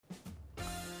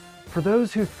For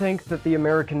those who think that the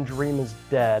American dream is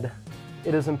dead,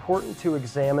 it is important to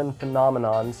examine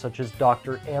phenomenons such as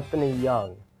Dr. Anthony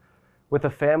Yeung. With a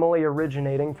family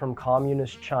originating from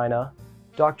communist China,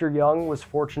 Dr. Yeung was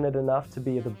fortunate enough to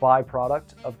be the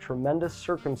byproduct of tremendous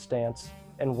circumstance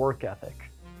and work ethic.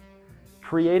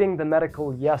 Creating the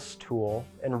medical yes tool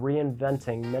and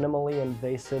reinventing minimally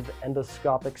invasive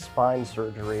endoscopic spine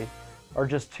surgery are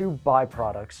just two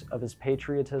byproducts of his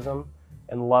patriotism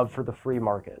and love for the free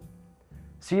market.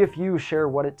 See if you share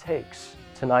what it takes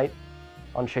tonight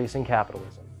on Chasing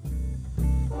Capitalism.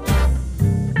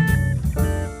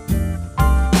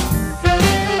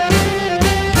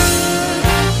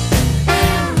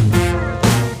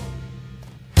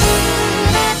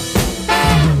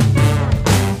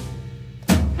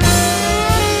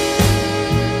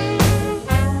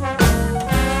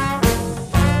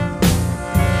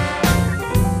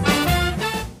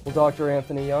 Dr.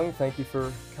 Anthony Yeung, thank you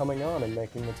for coming on and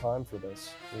making the time for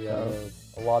this. We have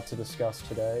a lot to discuss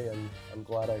today, and I'm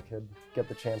glad I could get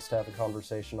the chance to have a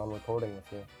conversation on recording with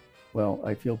you. Well,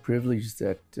 I feel privileged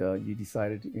that you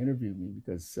decided to interview me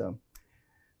because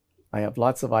I have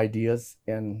lots of ideas,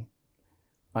 and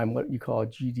I'm what you call a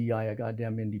GDI, a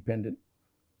goddamn independent.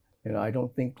 And I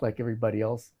don't think like everybody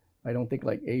else. I don't think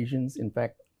like Asians. In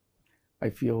fact,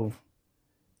 I feel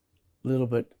a little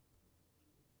bit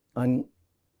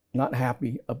not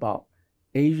happy about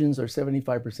Asians are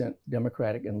 75%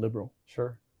 Democratic and liberal.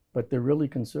 Sure. But they're really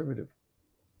conservative.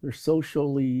 They're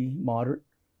socially moderate,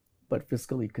 but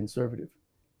fiscally conservative.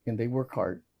 And they work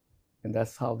hard. And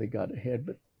that's how they got ahead.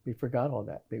 But they forgot all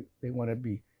that. They want to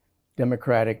be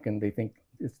democratic, and they think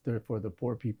it's there for the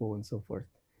poor people and so forth.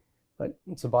 But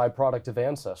it's a byproduct of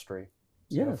ancestry.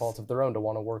 It's yes. No fault of their own to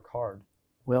want to work hard.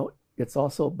 Well, it's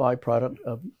also a byproduct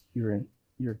of your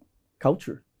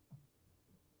culture.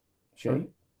 Sure. Okay?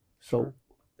 So sure.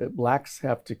 The blacks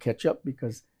have to catch up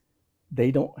because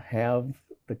they don't have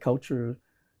the culture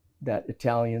that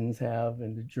Italians have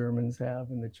and the Germans have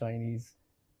and the Chinese,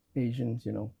 Asians,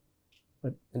 you know.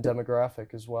 But and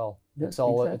demographic as well. Yes, it's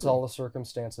all exactly. It's all a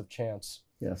circumstance of chance.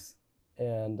 Yes.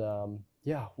 And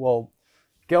yeah, well,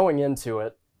 going into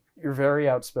it, you're very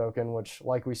outspoken, which,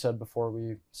 like we said before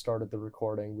we started the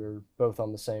recording, we're both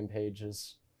on the same page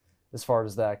as far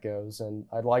as that goes. And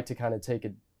I'd like to kind of take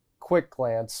a quick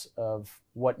glance of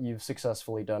what you've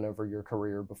successfully done over your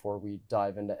career before we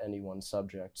dive into any one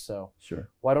subject. So sure.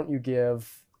 Why don't you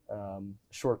give a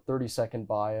short 30-second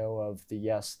bio of the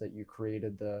yes that you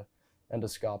created the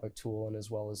endoscopic tool and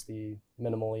as well as the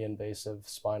minimally invasive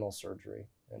spinal surgery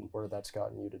and where that's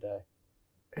gotten you today.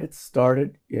 It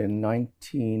started in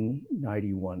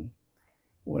 1991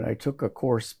 when I took a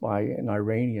course by an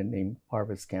Iranian named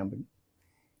Parvez Kamben.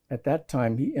 At that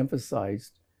time, he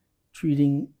emphasized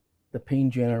treating the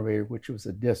pain generator, which was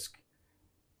a disc,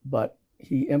 but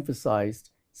he emphasized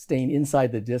staying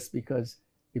inside the disc because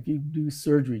if you do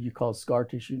surgery, you call scar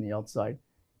tissue on the outside,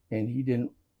 and he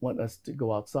didn't want us to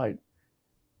go outside.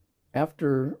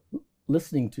 After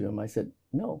listening to him, I said,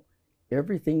 no,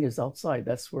 everything is outside.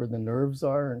 That's where the nerves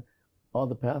are and all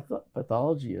the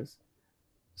pathology is.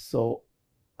 So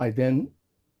I then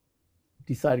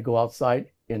decided to go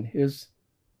outside, and his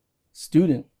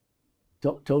student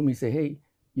told me, say, hey,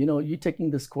 you know, you're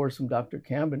taking this course from Dr.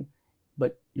 Kamben,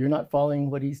 but you're not following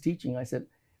what he's teaching. I said,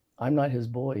 I'm not his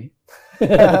boy.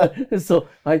 So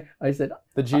I said,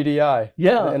 the GDI,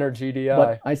 yeah, the inner GDI.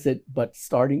 But I said, but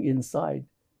starting inside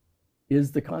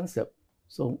is the concept.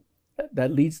 So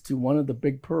that leads to one of the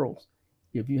big pearls.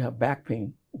 If you have back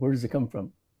pain, where does it come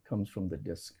from? It comes from the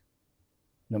disc,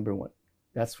 number one.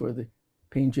 That's where the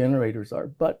pain generators are.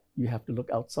 But you have to look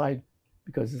outside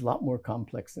because it's a lot more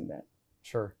complex than that.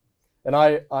 Sure. And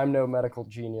I'm no medical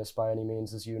genius by any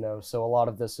means, as you know, so a lot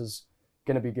of this is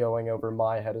going to be going over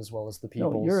my head as well as the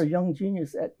people's. No, you're a young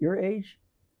genius at your age.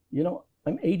 You know,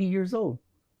 I'm 80 years old,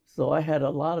 so I had a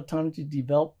lot of time to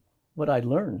develop what I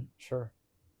learned. Sure.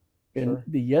 And sure.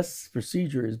 The yes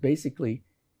procedure is basically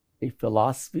a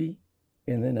philosophy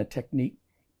and then a technique,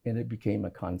 and it became a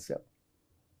concept.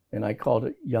 And I called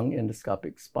it Yeung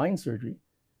endoscopic spine surgery,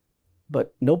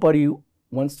 but nobody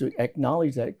wants to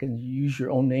acknowledge that because you use your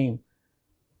own name.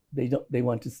 They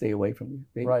want to stay away from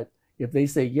you. Right. If they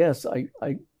say, yes,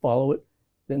 I follow it,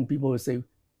 then people would say,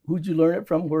 who'd you learn it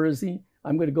from? Where is he?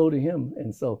 I'm going to go to him.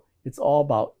 And so it's all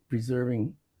about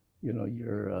preserving, you know,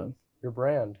 your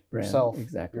brand, yourself,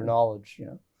 exactly. Your knowledge.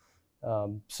 Yeah.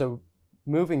 So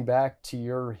moving back to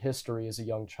your history as a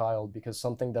young child, because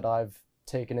something that I've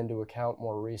taken into account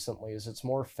more recently is it's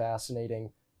more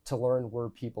fascinating to learn where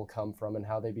people come from and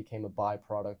how they became a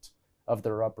byproduct of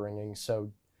their upbringing.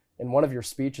 So in one of your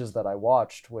speeches that I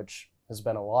watched, which has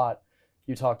been a lot,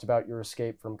 you talked about your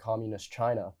escape from communist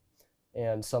China,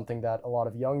 and something that a lot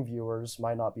of young viewers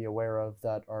might not be aware of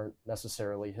that aren't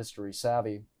necessarily history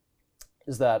savvy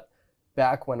is that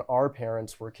back when our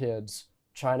parents were kids,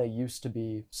 China used to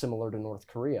be similar to North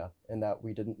Korea in that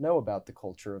we didn't know about the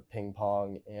culture of ping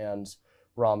pong and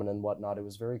ramen and whatnot. It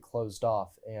was very closed off.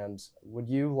 And would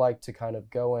you like to kind of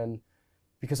go in,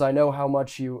 because I know how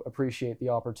much you appreciate the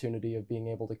opportunity of being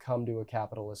able to come to a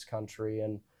capitalist country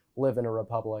and live in a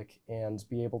republic and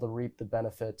be able to reap the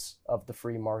benefits of the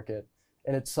free market.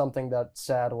 And it's something that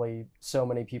sadly so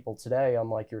many people today,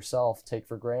 unlike yourself, take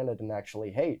for granted and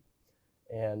actually hate.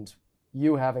 And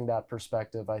you having that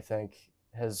perspective, I think,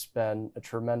 has been a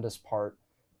tremendous part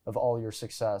of all your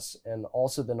success and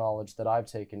also the knowledge that I've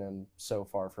taken in so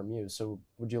far from you. So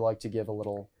would you like to give a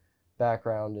little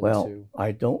background into Well,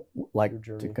 I don't like your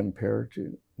journey? to compare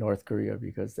to North Korea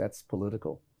because that's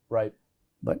political. Right.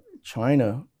 But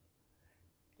China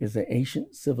is an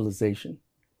ancient civilization,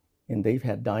 and they've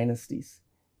had dynasties.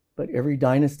 But every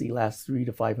dynasty lasts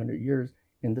 300 to 500 years,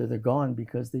 and they're gone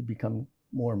because they become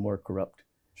more and more corrupt.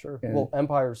 Sure. And, well,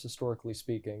 empires, historically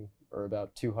speaking, are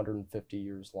about 250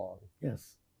 years long.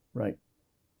 Yes, right.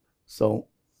 So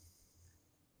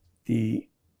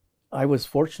I was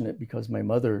fortunate because my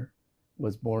mother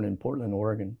was born in Portland,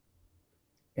 Oregon,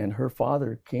 and her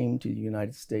father came to the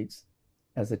United States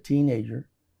as a teenager,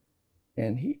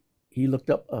 and he looked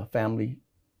up a family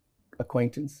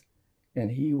acquaintance,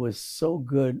 and he was so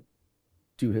good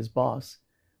to his boss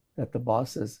that the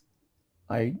boss says,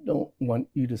 I don't want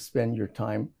you to spend your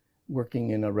time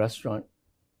working in a restaurant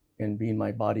and being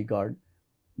my bodyguard.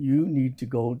 You need to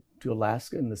go to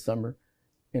Alaska in the summer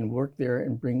and work there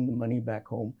and bring the money back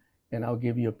home, and I'll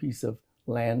give you a piece of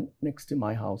land next to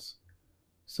my house.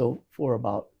 So for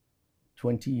about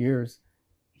 20 years,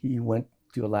 he went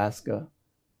to Alaska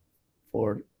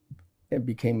and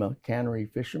became a cannery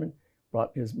fisherman,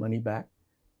 brought his money back,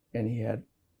 and he had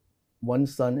 1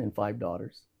 son and 5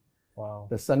 daughters. Wow.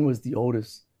 The son was the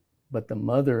oldest, but the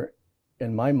mother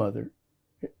and my mother,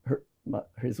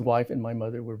 his wife and my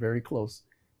mother were very close,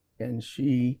 and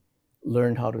she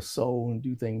learned how to sew and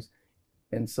do things.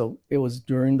 And so it was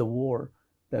during the war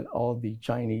that all the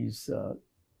Chinese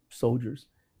soldiers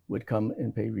would come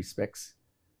and pay respects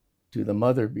to the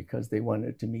mother because they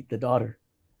wanted to meet the daughter.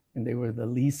 And they were the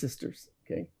Lee sisters,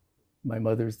 okay? My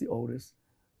mother's the oldest.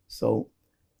 So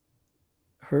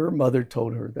her mother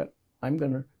told her that I'm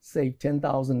gonna save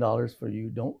 $10,000 for you.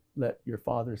 Don't let your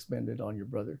father spend it on your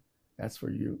brother. That's for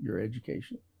you, your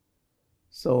education.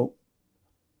 So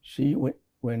she went,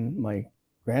 when my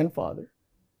grandfather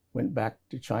went back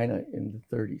to China in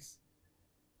the 30s,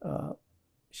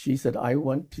 she said, I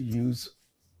want to use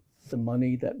the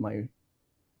money that my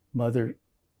mother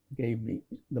gave me.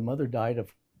 The mother died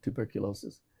of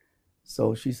tuberculosis.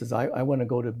 So she says, I want to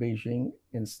go to Beijing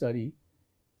and study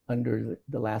under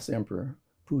the last emperor,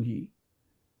 Puyi.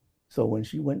 So when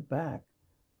she went back,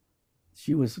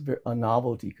 she was a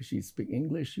novelty because she spoke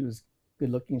English. She was good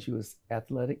looking. She was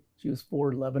athletic. She was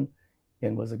 4'11"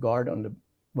 and was a guard on the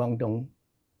Guangdong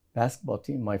basketball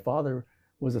team. My father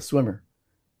was a swimmer,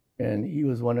 and he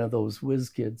was one of those whiz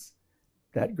kids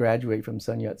that graduate from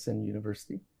Sun Yat-sen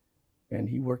University. And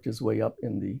he worked his way up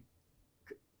in the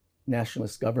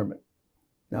nationalist government.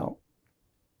 Now,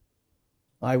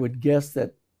 I would guess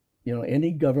that,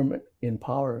 any government in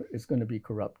power is going to be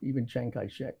corrupt, even Chiang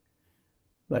Kai-shek.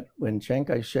 But when Chiang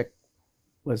Kai-shek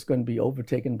was going to be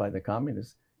overtaken by the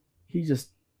communists, he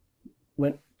just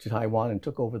went to Taiwan and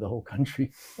took over the whole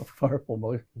country of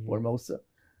Formosa.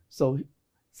 So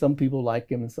some people like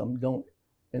him and some don't.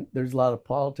 And there's a lot of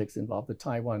politics involved. The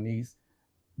Taiwanese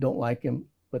don't like him,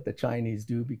 but the Chinese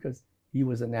do because he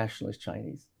was a nationalist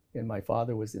Chinese. And my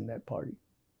father was in that party.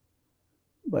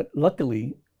 But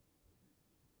luckily,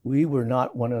 we were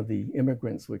not one of the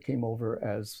immigrants who came over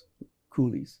as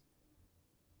coolies.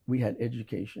 We had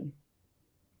education.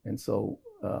 And so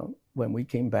when we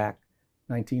came back,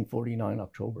 1949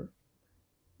 October,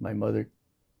 my mother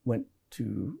went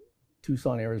to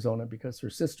Tucson, Arizona because her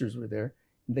sisters were there.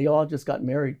 They all just got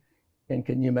married. And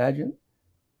can you imagine?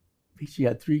 She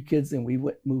had 3 kids and we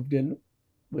moved in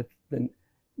with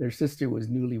their sister was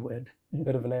newlywed.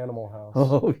 Bit of an animal house.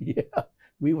 Oh yeah,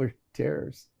 we were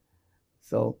terrors.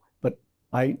 So, but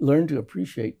I learned to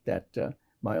appreciate that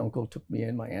my uncle took me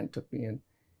in, my aunt took me in.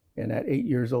 And at 8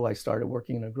 years old, I started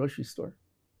working in a grocery store,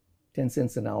 10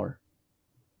 cents an hour.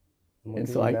 And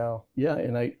so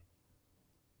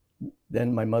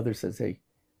then my mother says, hey,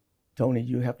 Tony,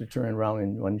 you have to turn around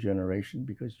in 1 generation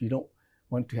because you don't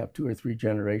want to have 2 or 3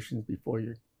 generations before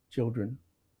your children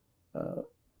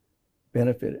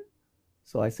benefited.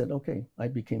 So I said, okay. I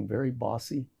became very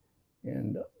bossy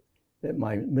And that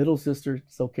my middle sister,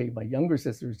 it's okay. My younger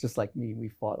sister is just like me. We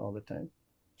fought all the time.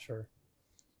 Sure.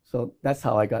 So that's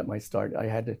how I got my start. I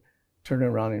had to turn it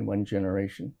around in one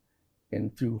generation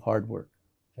and through hard work.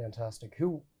 Fantastic.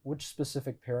 Which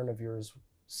specific parent of yours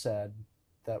said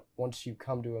that once you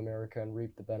come to America and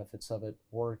reap the benefits of it,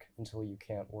 work until you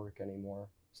can't work anymore?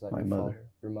 Is that My your mother. father?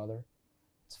 Your mother?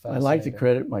 It's I like to fascinating.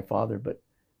 credit my father, but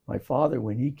my father,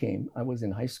 when he came, I was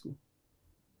in high school.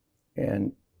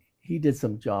 And he did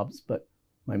some jobs, but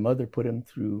my mother put him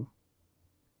through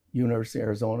University of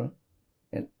Arizona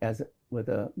and with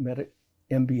a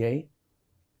MBA.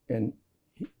 And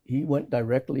he went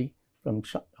directly from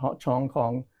Hong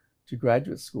Kong to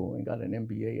graduate school and got an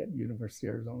MBA at University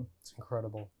of Arizona. It's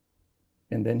incredible.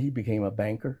 And then he became a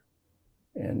banker,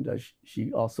 and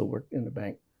she also worked in the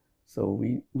bank. So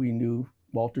we knew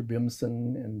Walter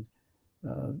Bimson and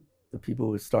the people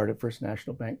who started First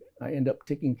National Bank. I ended up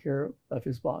taking care of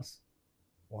his boss.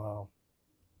 Wow.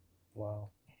 Wow.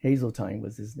 Hazeltine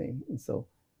was his name. And so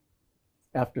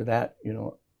after that,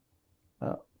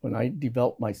 when I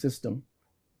developed my system,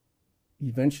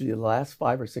 eventually the last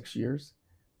 5 or 6 years,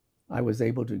 I was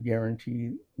able to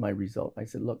guarantee my result. I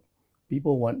said, look,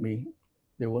 people want me.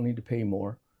 They're willing to pay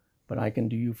more, but I can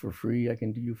do you for free. I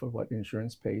can do you for what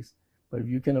insurance pays. But if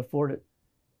you can afford it,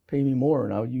 pay me more,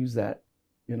 and I'll use that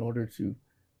in order to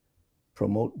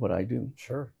promote what I do.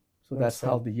 Sure. So that's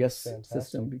how the Yes fantastic.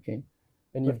 System became.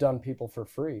 And you've done people for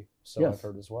free, so Yes. I've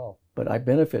heard as well. But I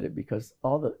benefited because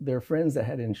their friends that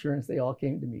had insurance, they all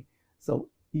came to me. So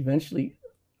eventually,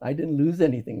 I didn't lose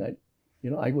anything.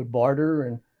 I would barter,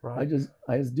 and Right.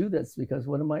 I just do this because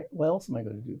what else am I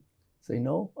going to do? Say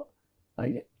no.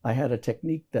 I had a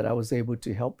technique that I was able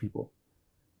to help people,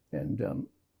 and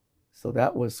so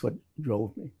that was what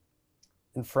drove me.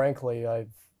 And frankly,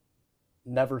 I've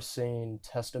never seen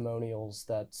testimonials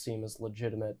that seem as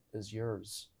legitimate as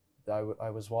yours.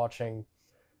 I was watching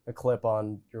a clip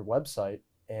on your website,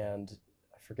 and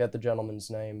I forget the gentleman's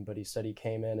name, but he said he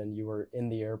came in and you were in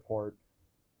the airport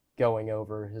going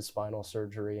over his spinal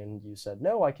surgery, and you said,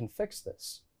 no, I can fix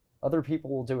this. Other people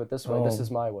will do it this way. This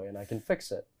is my way, and I can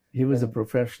fix it. He was a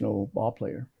professional ball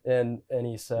player. And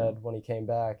he said when he came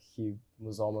back, he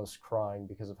was almost crying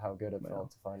because of how good it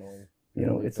felt to finally.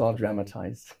 It's all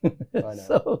dramatized. I know.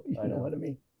 So I know what I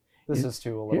mean. This is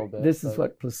too a little bit. This is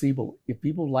what placebo. If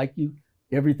people like you,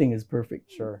 everything is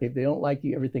perfect. Sure. If they don't like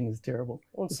you, everything is terrible.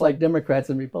 Well, it's like Democrats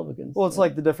and Republicans. Well, it's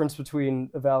like the difference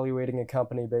between evaluating a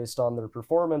company based on their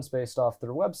performance, based off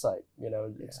their website.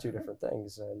 It's two different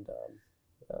things. And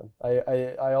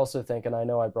I also think, and I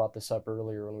know I brought this up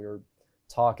earlier when we were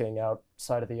talking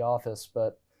outside of the office,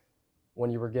 but when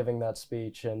you were giving that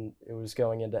speech and it was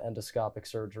going into endoscopic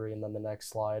surgery, and then the next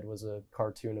slide was a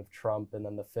cartoon of Trump and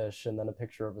then the fish and then a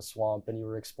picture of a swamp, and you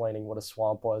were explaining what a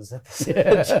swamp was at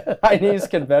this Chinese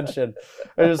convention.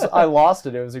 I lost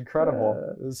it. It was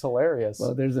incredible. It was hilarious.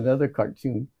 Well, there's another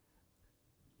cartoon.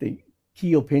 The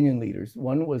key opinion leaders.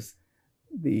 One was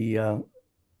the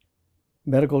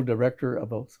medical director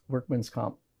of a workman's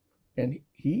comp, and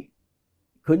he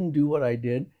couldn't do what I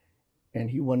did, and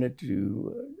he wanted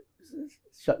to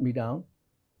shut me down.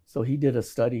 So he did a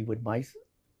study with my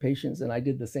patients, and I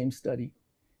did the same study,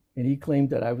 and he claimed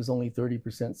that I was only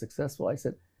 30% successful. I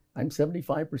said, I'm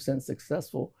 75%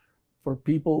 successful for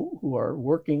people who are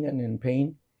working and in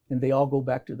pain, and they all go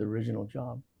back to the original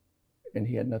job. And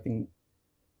he had nothing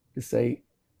to say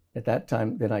at that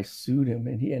time. Then I sued him,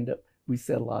 and we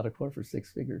settled out of court for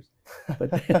 6 figures. But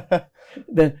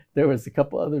then there was a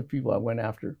couple other people I went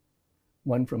after.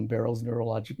 One from Barrow's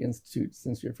Neurologic Institute,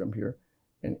 since you're from here,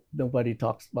 and nobody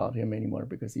talks about him anymore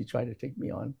because he tried to take me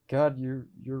on. God, you're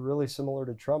really similar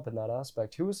to Trump in that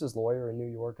aspect. Who was his lawyer in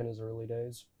New York in his early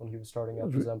days when he was starting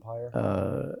up his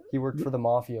empire? He worked for the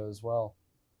mafia as well.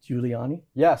 Giuliani?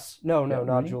 Yes. No, Yeah,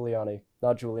 not really? Giuliani.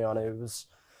 Not Giuliani.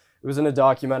 It was in a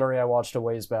documentary I watched a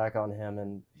ways back on him,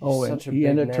 and he's such a big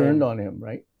ended name. Turned on him,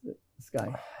 right? This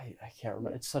guy. I can't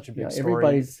remember. It's such a big story.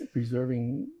 Everybody's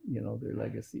preserving, their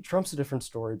legacy. Trump's a different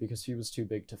story because he was too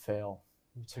big to fail.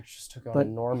 He just took on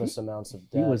enormous amounts of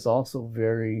debt. He was also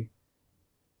very,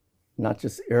 not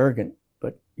just arrogant,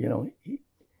 but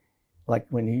like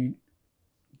when he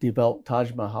developed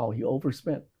Taj Mahal, he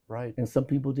overspent. Right. And some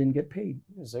people didn't get paid.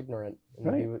 He was ignorant. And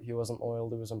Right. He wasn't loyal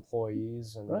to his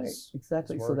employees. And right.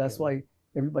 Exactly. So that's why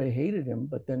everybody hated him.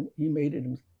 But then he made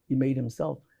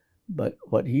himself. But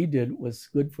what he did was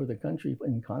good for the country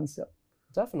in concept.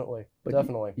 Definitely. But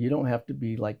Definitely. You don't have to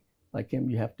be like him.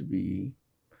 You have to be,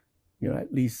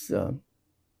 at least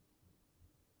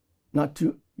not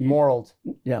too moral.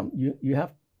 Yeah. You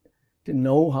have to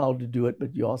know how to do it,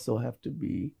 but you also have to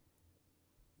be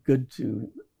good to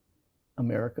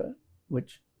America,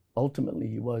 which ultimately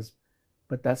he was.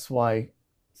 But that's why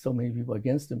so many people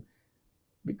against him,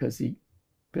 because he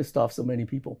pissed off so many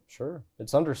people. Sure.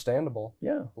 It's understandable.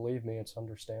 Yeah. Believe me, it's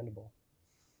understandable.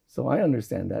 So I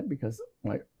understand that, because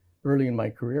early in my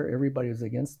career, everybody was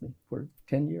against me for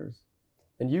 10 years.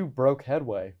 And you broke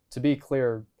headway. To be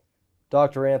clear,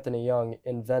 Dr. Anthony Yeung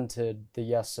invented the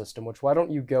YES system, which why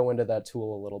don't you go into that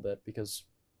tool a little bit? Because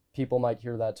people might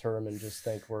hear that term and just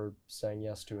think we're saying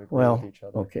yes to agree with each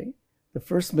other. Okay. The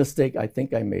first mistake I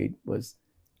think I made was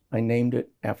I named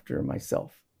it after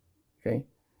myself. Okay.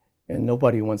 And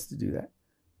nobody wants to do that.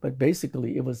 But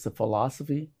basically, it was the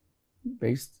philosophy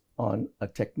based on a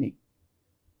technique.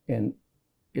 And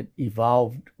it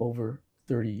evolved over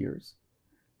 30 years.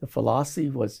 The philosophy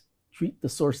was treat the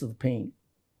source of the pain.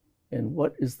 And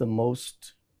what is the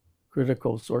most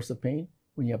critical source of pain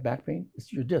when you have back pain?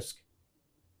 It's your disc.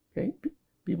 Okay?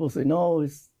 People say, no,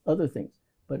 it's other things,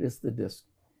 but it's the disc.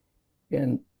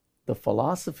 And the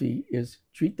philosophy is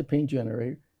treat the pain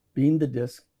generator, being the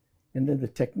disc, and then the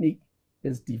technique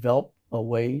is develop a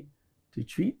way to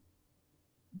treat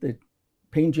the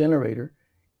pain generator.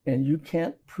 And you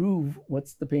can't prove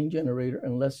what's the pain generator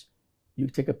unless you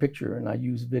take a picture, and I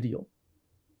use video.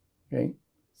 Okay?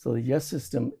 So the YES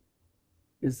system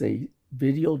is a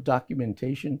video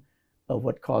documentation of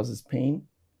what causes pain,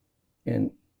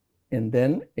 and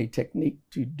then a technique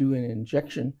to do an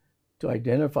injection to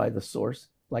identify the source,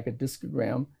 like a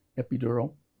discogram,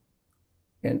 epidural.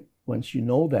 And once you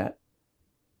know that,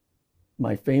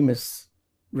 my famous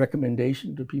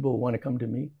recommendation to people who want to come to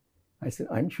me, I said,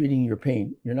 I'm treating your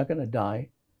pain. You're not going to die.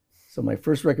 So my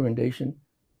first recommendation,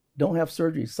 don't have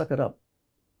surgery, suck it up.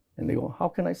 And they go, how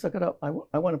can I suck it up?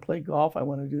 I want to play golf. I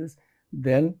want to do this.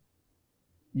 Then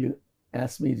you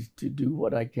ask me to do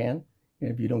what I can. And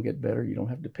if you don't get better, you don't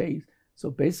have to pay. So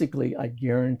basically, I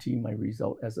guarantee my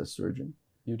result as a surgeon.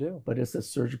 You do. But it's a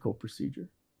surgical procedure.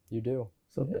 You do.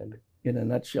 So in a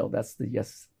nutshell, that's the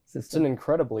YES system. It's an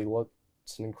incredibly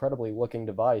looking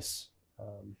device.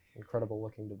 Incredible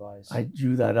looking device. I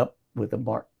drew that up with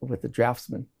a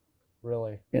draftsman.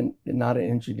 Really? And not an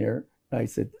engineer. I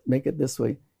said, make it this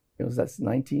way. That's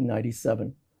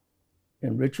 1997.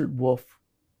 And Richard Wolf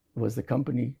was the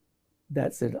company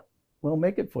that said, well,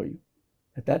 make it for you.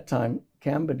 At that time,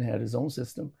 Camden had his own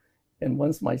system. And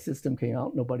once my system came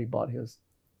out, nobody bought his.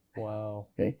 Wow.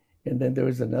 Okay. And then there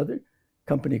was another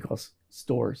company called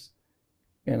Stores.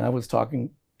 And I was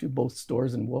talking to both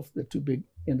Stores and Wolf, the two big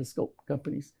endoscope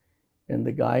companies. And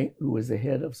the guy who was the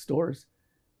head of Stores,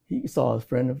 he saw a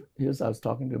friend of his. I was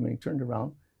talking to him, and he turned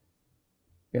around.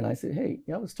 And I said, hey,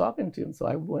 I was talking to him. So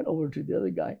I went over to the other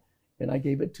guy, and I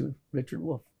gave it to Richard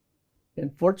Wolf.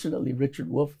 And fortunately, Richard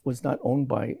Wolf was not owned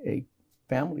by a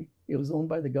family. It was owned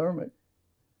by the government.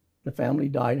 The family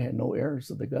died, had no heirs,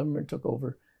 so the government took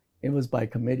over. It was by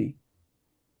committee.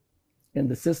 And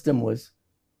the system was,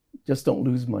 just don't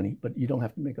lose money, but you don't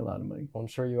have to make a lot of money. Well, I'm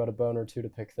sure you had a bone or two to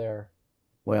pick there.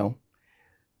 Well,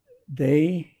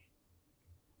 they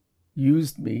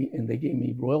used me, and they gave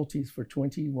me royalties for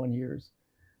 21 years.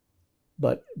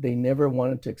 But they never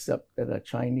wanted to accept that a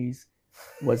Chinese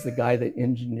was the guy that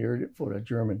engineered it for a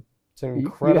German. It's an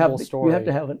incredible story. You have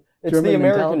to have it. It's the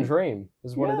American dream,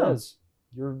 is what it is.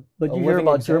 But you hear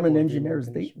about German engineers,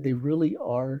 they really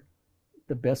are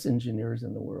the best engineers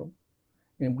in the world.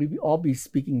 And we'd all be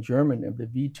speaking German if the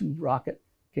V2 rocket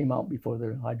came out before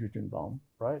the hydrogen bomb.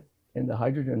 Right. And the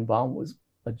hydrogen bomb was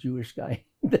a Jewish guy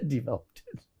that developed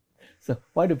it. So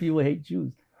why do people hate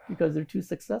Jews? Because they're too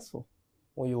successful.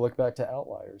 Well, you look back to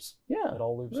outliers. Yeah. It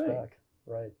all loops back.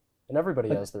 Right. And everybody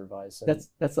has their vice.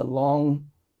 That's a long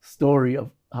story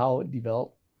of how it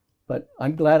developed. But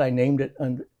I'm glad I named it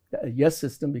under a YES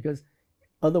system, because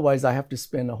otherwise I have to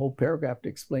spend a whole paragraph to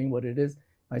explain what it is.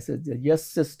 I said the YES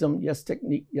system, YES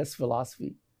technique, YES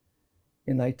philosophy.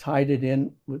 And I tied it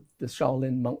in with the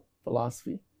Shaolin monk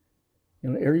philosophy.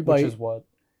 Everybody. Which is what?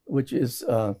 Which is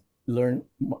learn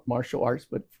martial arts,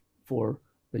 but for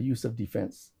the use of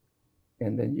defense.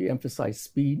 And then you emphasize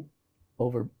speed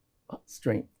over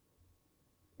strength.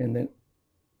 And then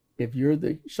if you're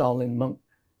the Shaolin monk,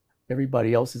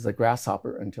 everybody else is a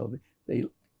grasshopper until they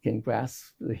can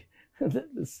grasp the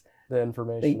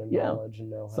information and knowledge and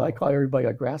know-how. So I call everybody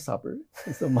a grasshopper.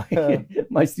 And so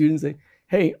my students say,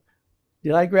 hey,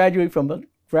 did I graduate from a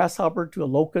grasshopper to a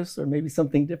locust, or maybe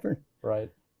something different?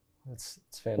 Right. It's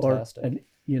fantastic.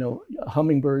 Or a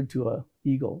hummingbird to a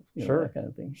eagle, sure. That kind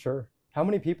of thing. Sure. How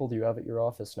many people do you have at your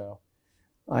office now?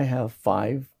 I have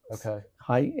 5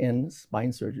 high-end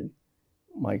spine surgeons.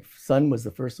 My son was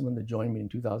the first one to join me in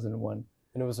 2001.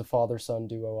 And it was a father-son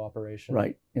duo operation.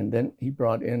 Right. And then he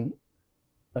brought in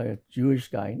a Jewish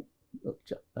guy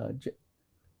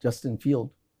Justin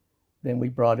Field. Then we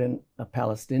brought in a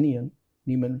Palestinian,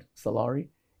 Neiman Salari,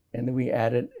 and then we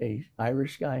added a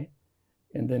Irish guy,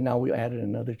 and then now we added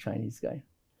another Chinese guy.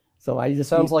 So I just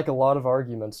sounds like a lot of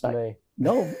arguments to me.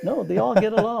 No, they all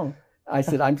get along. I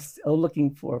said, I'm still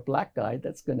looking for a black guy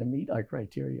that's going to meet our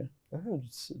criteria.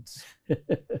 It's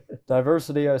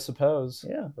diversity, I suppose.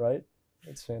 Yeah. Right?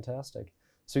 It's fantastic.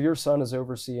 So your son is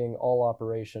overseeing all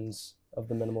operations of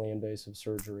the minimally invasive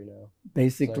surgery now?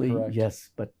 Basically, yes,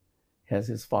 but as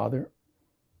his father,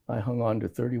 I hung on to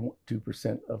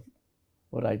 32% of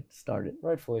what I started.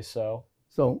 Rightfully so.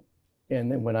 So,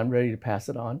 and then when I'm ready to pass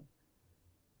it on,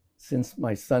 since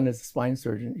my son is a spine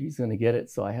surgeon, he's going to get it.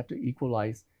 So I have to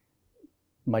equalize.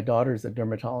 My daughter's a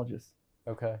dermatologist.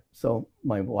 Okay. So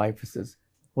my wife says,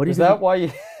 "What is that?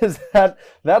 Why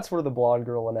that's where the blonde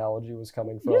girl analogy was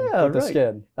coming from? Yeah, with the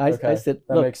skin. I said,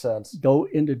 that makes sense. Go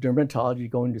into dermatology,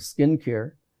 go into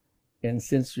skincare, and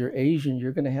since you're Asian,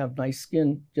 you're going to have nice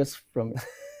skin just from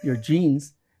your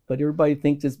genes. But everybody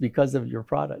thinks it's because of your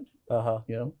product.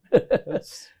 You know.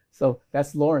 So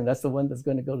that's Lauren. That's the one that's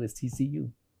going to go to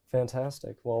TCU.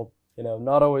 Fantastic. Well,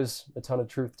 not always a ton of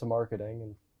truth to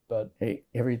marketing, but hey,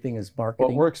 everything is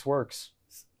marketing. What works.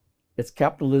 It's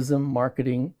capitalism,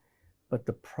 marketing, but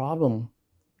the problem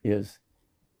is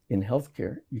in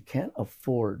healthcare, you can't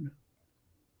afford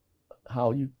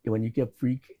when you give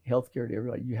free healthcare to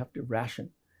everybody, you have to ration,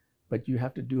 but you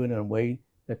have to do it in a way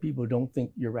that people don't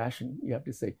think you're rationing. You have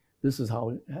to say, this is how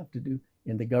we have to do,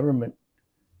 and the government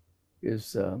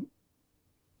is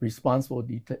responsible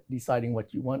deciding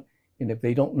what you want, and if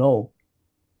they don't know,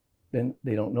 then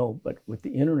they don't know. But with the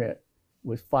internet,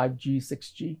 with 5G,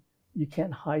 6G, you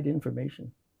can't hide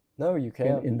information. No, you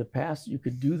can't. In the past, you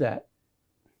could do that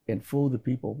and fool the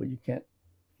people, but you can't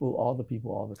fool all the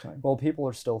people all the time. Well, people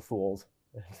are still fooled.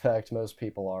 In fact, most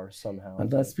people are somehow.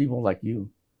 Unless people like you.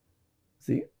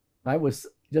 See, I was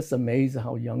just amazed at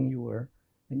how young you were,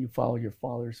 and you follow your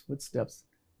father's footsteps,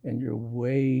 and you're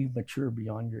way mature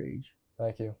beyond your age.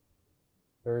 Thank you.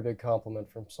 Very big compliment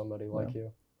from somebody like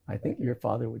you. I think your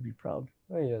father would be proud.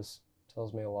 Oh, he is.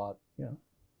 Tells me a lot. Yeah.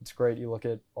 It's great. You look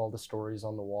at all the stories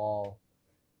on the wall,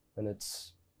 and it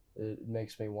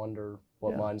makes me wonder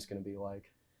what mine's going to be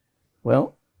like.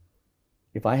 Well,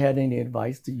 if I had any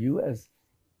advice to you as,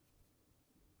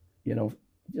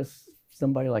 just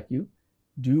somebody like you,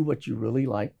 do what you really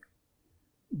like,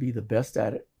 be the best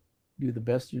at it, do the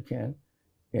best you can,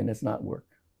 and it's not work.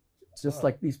 It's just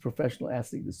like these professional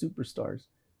athletes, the superstars,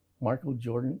 Michael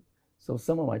Jordan. So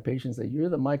some of my patients say, "You're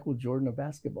the Michael Jordan of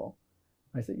basketball."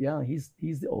 I said, "Yeah, he's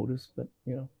the oldest, but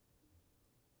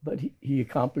but he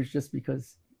accomplished just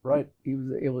because he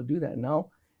was able to do that.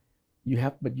 Now you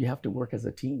have to work as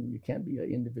a team. You can't be an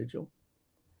individual."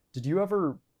 Did you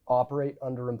ever operate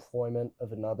under employment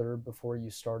of another before you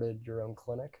started your own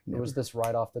clinic? Never. Or was this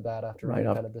right off the bat after you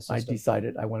invented the system? I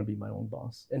decided I want to be my own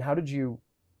boss. And how did you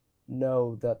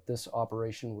know that this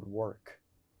operation would work?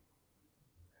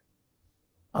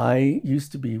 I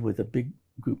used to be with a big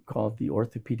group called the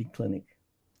Orthopedic Clinic,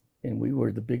 and we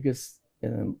were the biggest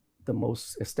and the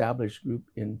most established group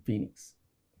in Phoenix.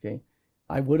 Okay,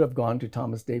 I would have gone to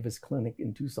Thomas Davis Clinic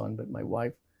in Tucson, but my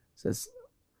wife says,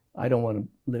 "I don't want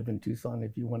to live in Tucson.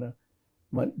 If you want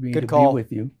me to be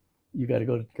with you, you got to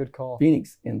go to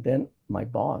Phoenix." And then my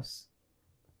boss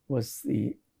was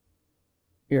the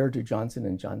heir to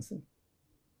Johnson & Johnson,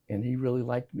 and he really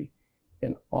liked me.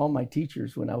 And all my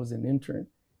teachers, when I was an intern,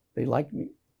 they liked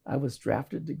me. I was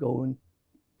drafted to go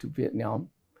to Vietnam,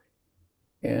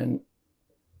 and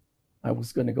I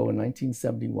was going to go in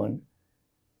 1971.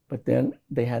 But then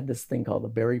they had this thing called the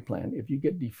Berry Plan. If you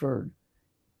get deferred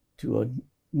to a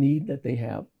need that they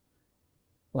have,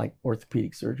 like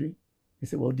orthopedic surgery, they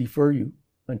said, "We'll defer you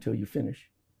until you finish."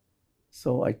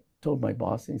 So I told my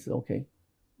boss, and he said, "Okay,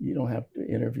 you don't have to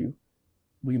interview.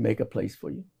 We make a place for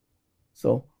you."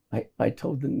 So I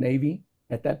told the Navy.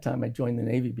 At that time, I joined the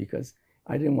Navy because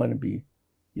I didn't want to be,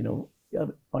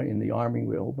 in the Army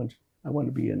with a whole bunch. I wanted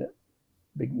to be in a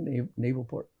big naval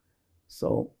port.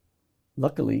 So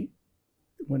luckily,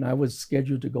 when I was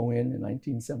scheduled to go in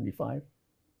 1975,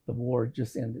 the war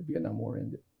just ended. Vietnam War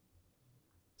ended.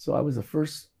 So I was the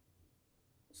first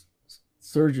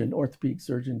orthopedic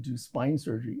surgeon, to do spine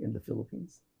surgery in the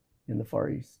Philippines, in the Far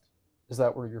East. Is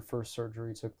that where your first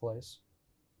surgery took place?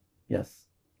 Yes.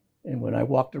 And when I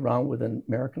walked around with an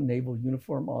American naval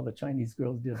uniform, all the Chinese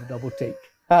girls did a double take.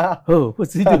 "Oh,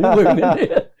 what's he doing wearing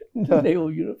a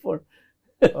naval uniform?"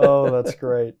 Oh, that's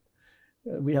great.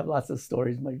 We have lots of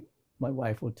stories. My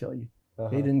wife will tell you.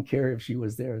 They didn't care if she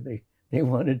was there. They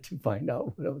wanted to find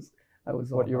out what I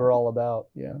was what you were all about.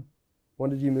 Yeah. When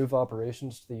did you move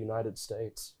operations to the United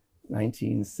States?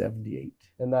 1978.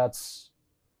 And that's,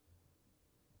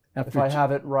 After if I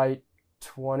have it right,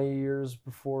 20 years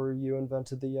before you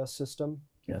invented the YES system?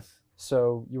 Yes.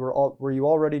 So were you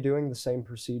already doing the same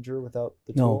procedure without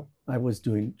the tool? No, I was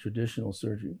doing traditional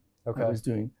surgery. Okay. I was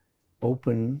doing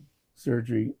open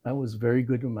surgery. I was very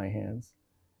good with my hands.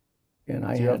 And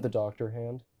Do you have the doctor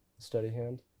hand, the steady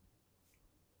hand?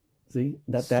 See,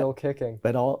 Still kicking.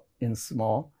 But all in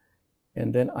small.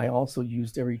 And then I also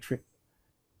used every trick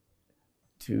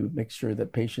to make sure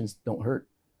that patients don't hurt.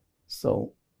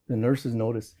 So the nurses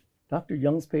noticed, Dr.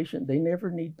 Yeung's patient, they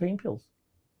never need pain pills.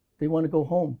 They want to go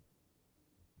home.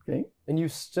 Okay. And you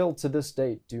still, to this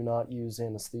date, do not use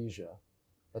anesthesia.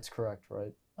 That's correct,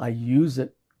 right? I use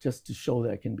it just to show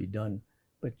that it can be done,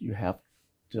 but you have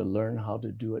to learn how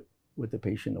to do it with the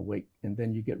patient awake, and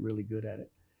then you get really good at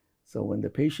it. So when the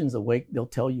patient's awake, they'll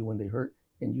tell you when they hurt,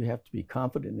 and you have to be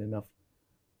confident enough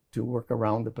to work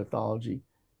around the pathology.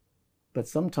 But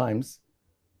sometimes,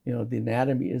 you know, the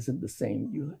anatomy isn't the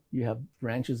same. You have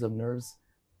branches of nerves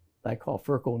I call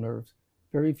Furco nerves.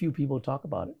 Very few people talk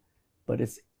about it, but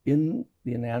it's in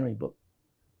the anatomy book.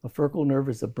 A Furco nerve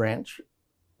is a branch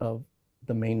of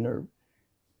the main nerve.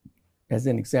 As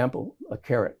an example, a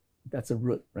carrot, that's a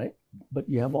root, right? But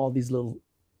you have all these little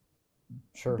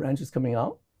branches coming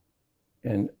out,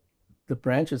 and the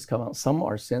branches come out. Some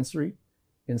are sensory,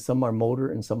 and some are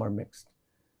motor, and some are mixed.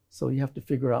 So you have to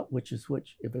figure out which is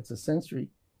which. If it's a sensory,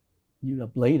 you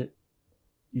ablate it,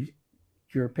 you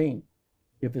cure pain.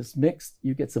 If it's mixed,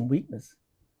 you get some weakness.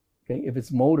 Okay, if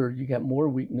it's motor, you get more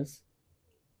weakness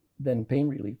than pain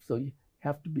relief. So you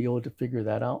have to be able to figure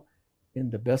that out.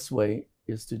 And the best way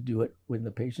is to do it when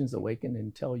the patient's awakened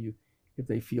and tell you if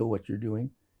they feel what you're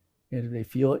doing. And if they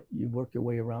feel it, you work your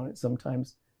way around it.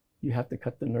 Sometimes you have to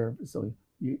cut the nerve. So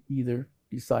you either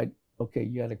decide, okay,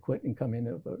 you got to quit and come in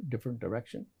a different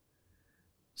direction.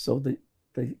 So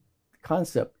the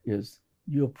concept is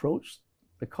you approach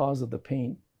the cause of the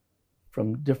pain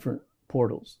from different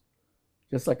portals.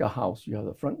 Just like a house, you have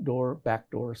the front door, back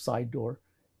door, side door.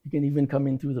 You can even come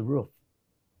in through the roof.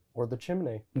 Or the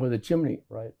chimney. Or the chimney.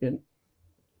 Right.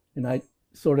 And I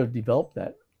sort of developed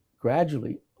that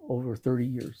gradually over 30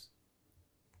 years.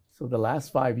 So the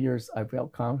last 5 years, I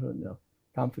felt confident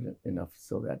enough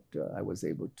so that I was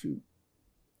able to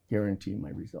guarantee my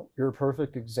result. You're a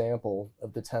perfect example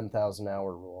of the 10,000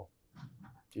 hour rule.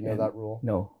 Do you know that rule?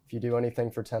 No. If you do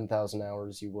anything for 10,000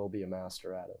 hours, you will be a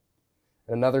master at it.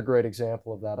 And another great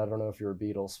example of that, I don't know if you're a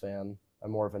Beatles fan.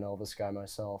 I'm more of an Elvis guy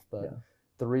myself, but yeah.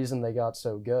 The reason they got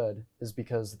so good is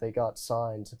because they got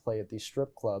signed to play at these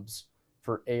strip clubs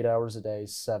for 8 hours a day,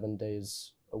 7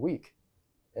 days a week.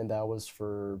 And that was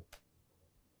for,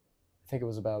 I think it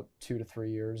was about 2 to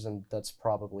 3 years, and that's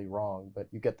probably wrong, but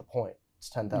you get the point. It's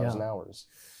 10,000 hours.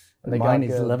 And mine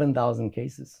is 11,000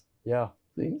 cases. Yeah.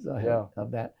 Things I have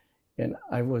of that. And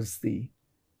I was the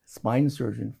spine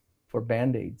surgeon for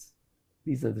Band-Aids.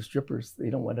 These are the strippers.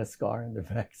 They don't want a scar in their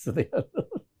back, so they have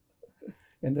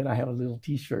and then I have a little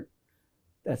T-shirt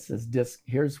that says, "Disc,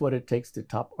 here's what it takes to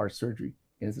top our surgery."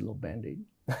 And it's a little Band-Aid.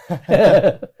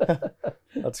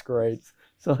 That's great.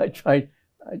 So I try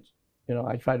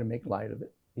to make light of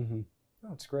it. Mm-hmm.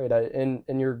 That's great. And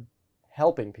you're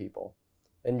helping people,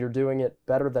 and you're doing it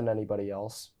better than anybody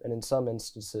else. And in some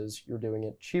instances, you're doing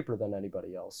it cheaper than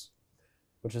anybody else,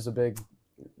 which is a big.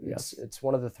 Yes. It's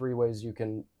one of the 3 ways you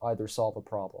can either solve a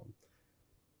problem.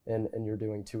 And you're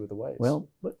doing 2 of the ways. Well,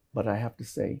 but I have to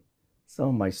say, some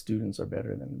of my students are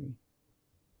better than me.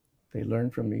 They learn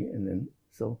from me, and then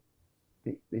so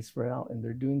they spread out, and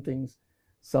they're doing things.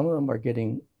 Some of them are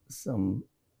getting some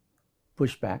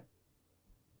pushback,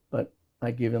 but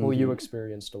I give them. Well, you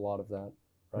experienced a lot of that,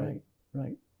 right?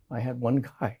 Right. I had one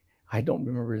guy, I don't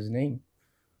remember his name.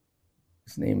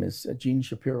 His name is Gene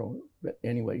Shapiro. But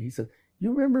anyway, he said,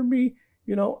 "You remember me?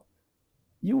 You know,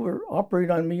 you were operating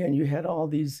on me, and you had all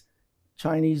these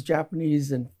Chinese,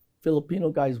 Japanese, and Filipino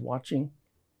guys watching."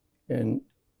 And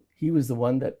he was the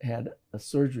one that had a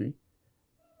surgery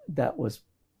that was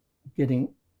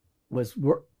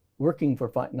working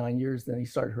for 9 years. Then he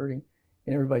started hurting,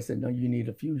 and everybody said, "No, you need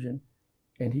a fusion."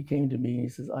 And he came to me and he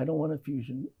says, "I don't want a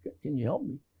fusion. Can you help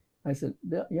me?" I said,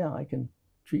 "Yeah, I can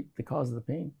treat the cause of the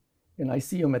pain." And I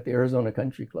see him at the Arizona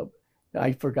Country Club.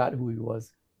 I forgot who he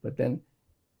was, but then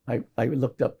I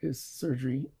looked up his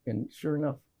surgery, and sure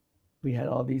enough, we had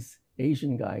all these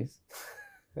Asian guys.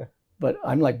 But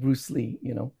I'm like Bruce Lee,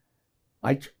 you know.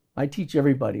 I teach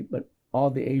everybody, but all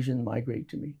the Asians migrate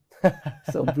to me.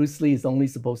 So Bruce Lee is only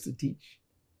supposed to teach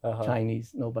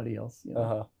Chinese, nobody else. You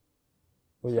know?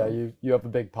 Well, yeah, you have a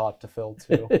big pot to fill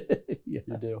too. Yeah.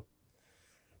 You do.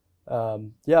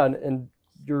 Yeah, and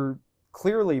you're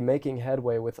clearly making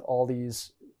headway with all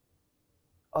these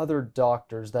other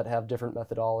doctors that have different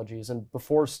methodologies. And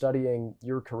before studying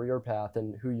your career path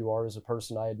and who you are as a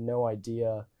person, I had no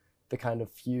idea the kind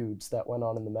of feuds that went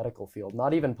on in the medical field.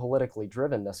 Not even politically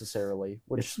driven necessarily,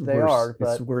 which they are,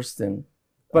 but it's worse than.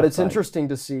 But it's interesting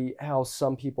to see how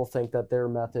some people think that their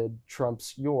method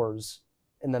trumps yours,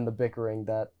 and then the bickering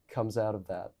that comes out of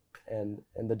that, and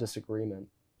the disagreement.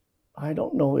 I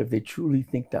don't know if they truly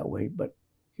think that way, but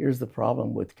here's the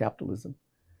problem with capitalism.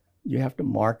 You have to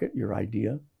market your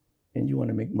idea, and you want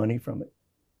to make money from it.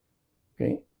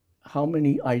 Okay? How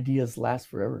many ideas last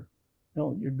forever?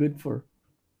 No, you're good for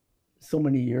so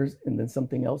many years, and then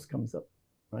something else comes up,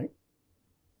 right?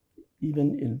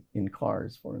 Even in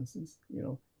cars, for instance,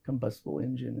 combustible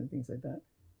engine and things like that.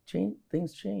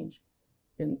 Things change.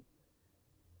 And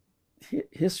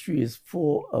history is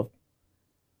full of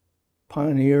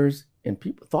pioneers and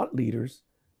people, thought leaders,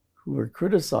 who were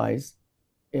criticized,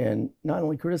 and not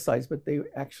only criticized, but they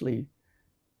actually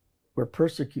were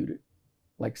persecuted,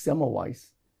 like Semmelweis.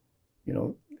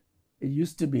 It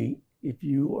used to be, if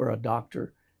you were a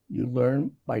doctor, you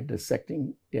learn by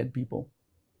dissecting dead people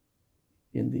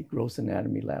in the gross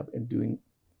anatomy lab and doing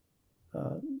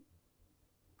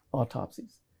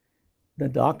autopsies. The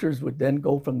doctors would then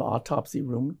go from the autopsy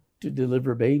room to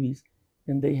deliver babies,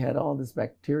 and they had all this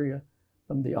bacteria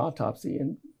from the autopsy,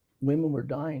 and women were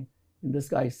dying. And this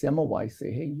guy Semmelweis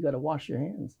say, hey, you got to wash your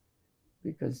hands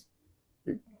because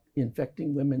they're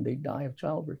infecting women. They die of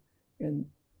childbirth. And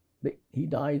he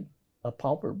died a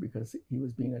pauper because he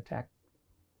was being attacked.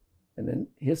 And then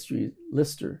history,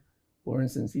 Lister, for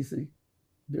instance, he said,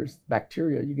 there's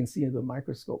bacteria you can see in the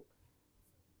microscope.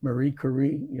 Marie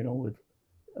Curie, with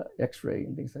X-ray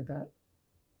and things like that.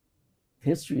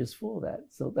 History is full of that.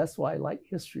 So that's why I like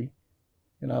history.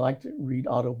 And I like to read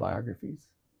autobiographies.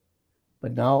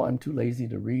 But now I'm too lazy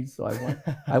to read, so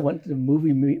I want the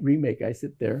movie remake. I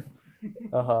sit there.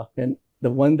 And the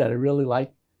one that I really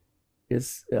like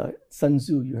is Sun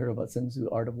Tzu. You heard about Sun Tzu,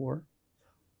 Art of War?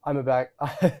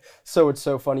 So it's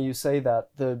so funny you say that.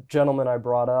 The gentleman I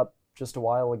brought up just a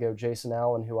while ago, Jason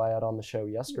Allen, who I had on the show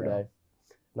yesterday,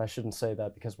 and I shouldn't say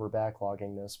that because we're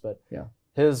backlogging this, but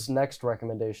his next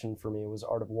recommendation for me was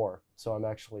Art of War. So I'm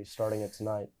actually starting it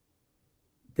tonight.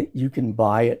 You can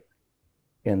buy it,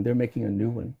 and they're making a new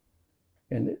one.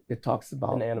 And it talks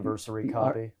about an anniversary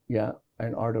copy.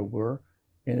 An Art of War.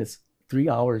 And it's 3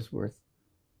 hours worth.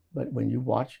 But when you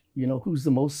watch, who's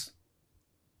the most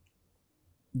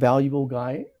valuable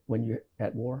guy when you're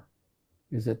at war?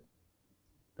 Is it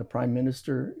the prime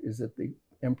minister? Is it the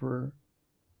emperor?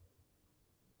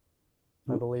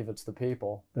 I believe it's the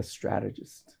people. The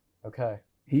strategist. Okay.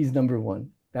 He's number one.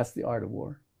 That's the art of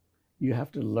war. You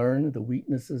have to learn the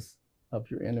weaknesses of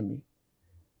your enemy,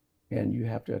 and you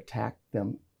have to attack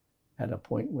them at a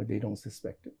point where they don't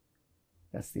suspect it.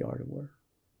 That's the art of war.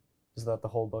 Is that the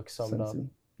whole book summed up?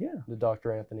 Yeah. The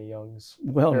Dr. Anthony Yeung's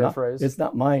paraphrase? It's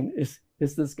not mine. It's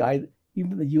this guy.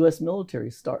 Even the U.S. military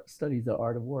studies the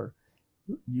art of war.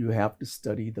 You have to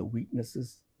study the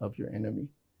weaknesses of your enemy,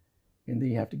 and then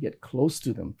you have to get close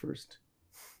to them first,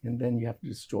 and then you have to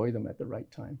destroy them at the right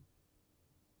time.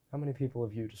 How many people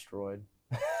have you destroyed?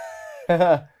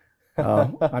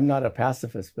 I'm not a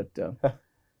pacifist, but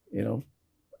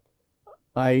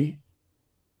I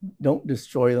don't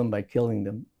destroy them by killing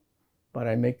them, but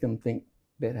I make them think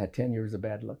they had 10 years of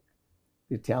bad luck.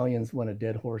 The Italians want a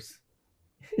dead horse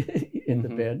in the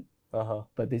bed,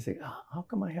 but they say, how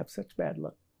come I have such bad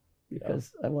luck?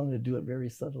 Because I wanted to do it very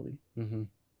subtly.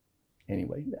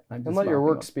 Anyway, I'm just and let your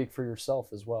work speak for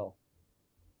yourself as well.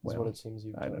 That's what it seems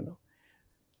you've done. I don't know.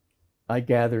 I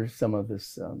gather some of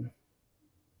this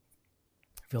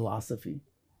philosophy,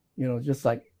 just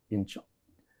like in China,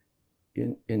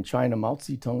 Mao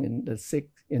Zedong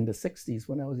in the 60s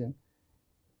when I was in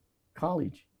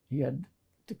college, he had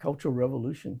the Cultural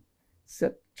Revolution,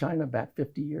 set China back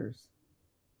 50 years.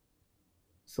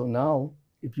 So now,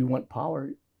 if you want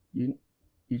power, you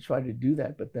try to do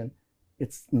that, but then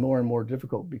it's more and more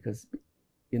difficult because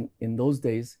in those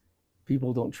days,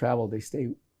 people don't travel, they stay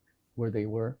where they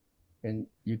were, and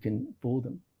you can fool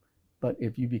them. But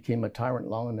if you became a tyrant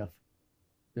long enough,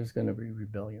 there's going to be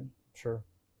rebellion. Sure.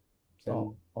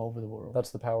 All over the world.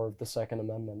 That's the power of the Second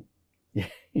Amendment. Yeah.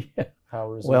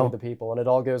 Power is only the people. And it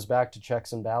all goes back to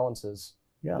checks and balances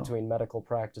between medical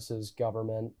practices,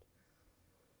 government,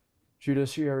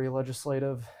 judiciary,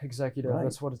 legislative, executive. Right.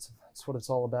 That's what it's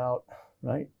all about.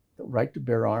 Right. The right to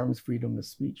bear arms, freedom of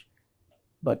speech.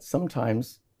 But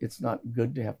sometimes it's not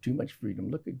good to have too much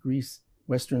freedom. Look at Greece,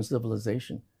 Western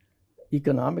civilization.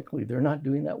 Economically, they're not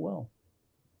doing that well.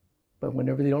 But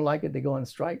whenever they don't like it, they go on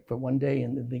strike for one day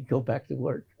and then they go back to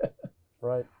work.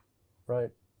 Right, right.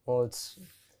 Well, it's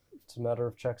a matter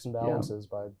of checks and balances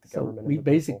by the government. So we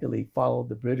basically followed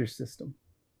the British system,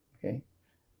 okay?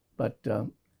 But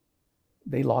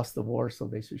they lost the war, so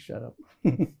they should shut up.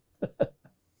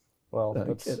 Well,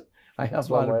 I have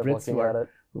a lot of Brits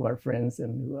who are friends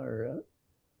and who are,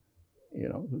 you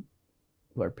know,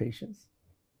 who are patients.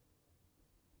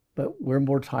 But we're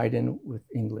more tied in with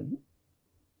England.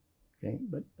 Okay,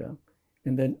 but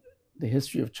and then the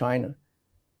history of China,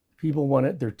 people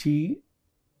wanted their tea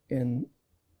and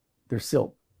their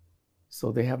silk,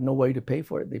 so they have no way to pay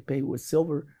for it. They pay with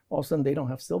silver. All of a sudden, they don't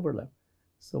have silver left.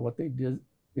 So what they did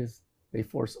is they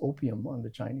forced opium on the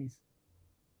Chinese,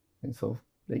 and so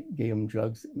they gave them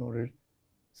drugs in order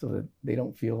so that they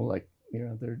don't feel like, you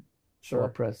know, they're so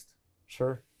oppressed.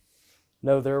 Sure.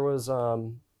 No, there was I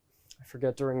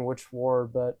forget during which war,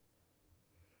 but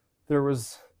there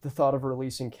was the thought of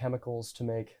releasing chemicals to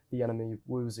make the enemy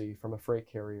woozy from a freight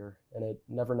carrier, and it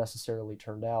never necessarily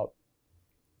turned out.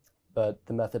 But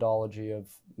the methodology of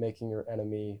making your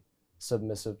enemy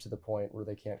submissive to the point where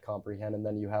they can't comprehend, and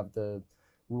then you have the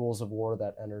rules of war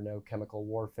that enter no chemical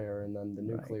warfare, and then the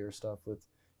nuclear stuff with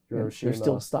Hiroshima. There's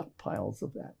still stockpiles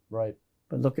of that. Right.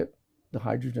 But look at the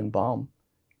hydrogen bomb.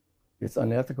 It's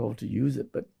unethical to use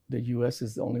it, but the U.S.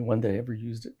 is the only one that ever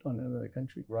used it on another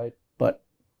country. Right. But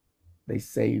they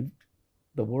saved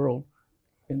the world,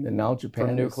 and then now Japan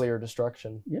from nuclear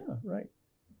destruction. Yeah, right.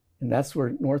 And that's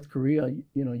where North Korea,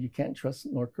 you know, you can't trust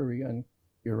North Korea and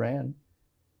Iran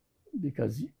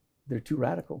because they're too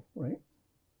radical, right?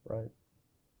 Right.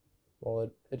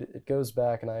 Well, it goes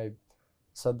back, and I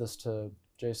said this to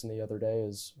Jason the other day,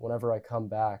 is whenever I come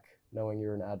back, knowing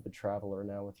you're an avid traveler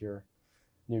now with your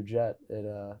new jet,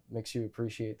 it makes you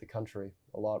appreciate the country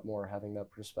a lot more, having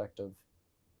that perspective.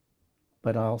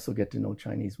 But I also get to know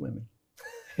Chinese women.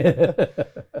 And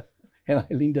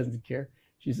Eileen doesn't care.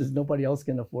 She says, nobody else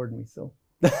can afford me, so.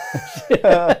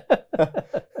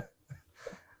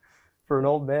 For an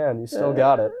old man, you still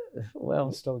got it. Well,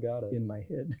 you still got it. In my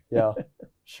head. Yeah,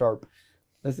 sharp.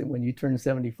 Listen, when you turn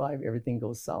 75, everything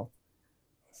goes south.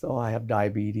 So I have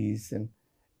diabetes, and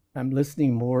I'm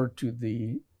listening more to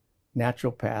the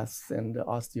naturopaths and the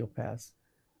osteopaths.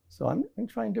 So I'm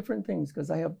trying different things because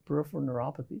I have peripheral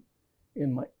neuropathy.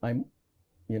 My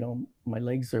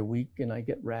legs are weak and I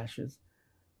get rashes.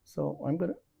 So I'm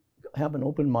going to have an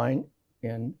open mind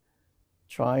and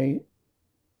try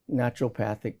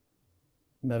naturopathic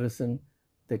medicine.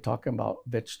 They talk about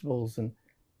vegetables and,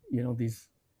 you know, these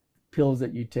pills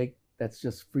that you take that's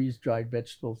just freeze-dried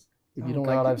vegetables. If you don't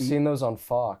like I've seen those on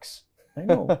Fox. I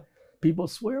know. People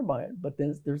swear by it, but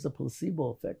then there's a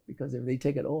placebo effect because if they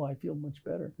take it, I feel much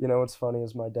better. You know what's funny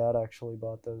is my dad actually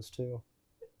bought those too.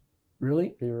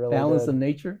 Really? He really Balance did. of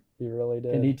nature? He really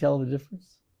did. Can he tell the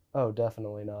difference? Oh,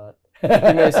 definitely not. He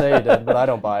may say he did, but I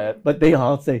don't buy it. But they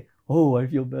all say, I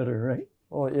feel better, right?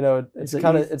 Well, you know, it's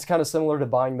kind of similar to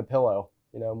buying the pillow,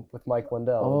 you know, with Mike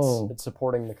Lindell. It's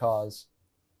supporting the cause.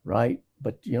 Right.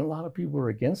 But, you know, a lot of people were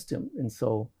against him. And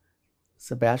so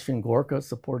Sebastian Gorka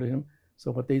supported him. So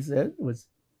what they said was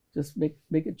just make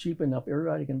it cheap enough.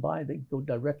 Everybody can buy. They go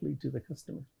directly to the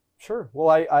customer. Sure. Well,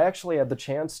 I actually had the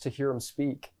chance to hear him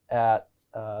speak at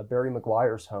Barry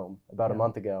McGuire's home about a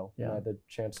month ago. Yeah. I had the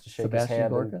chance to shake Sebastian his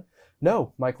hand. Gorka?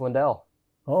 No, Mike Lindell.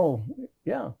 Oh,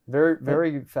 yeah. Very,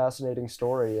 very fascinating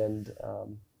story. And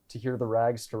to hear the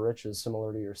rags to riches,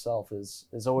 similar to yourself, is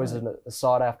always a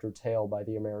sought after tale by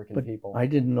the American people. I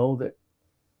didn't know that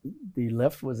the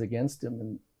left was against him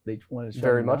and they wanted to shut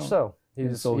him Very much down. so.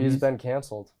 He's been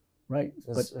canceled. Right.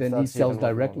 But then he sells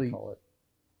directly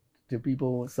to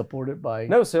people supported by...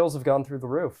 No, sales have gone through the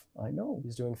roof. I know.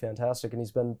 He's doing fantastic, and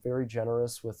he's been very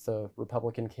generous with the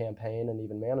Republican campaign and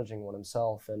even managing one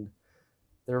himself. And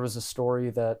there was a story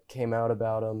that came out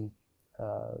about him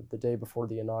the day before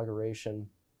the inauguration.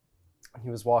 He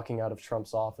was walking out of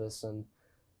Trump's office, and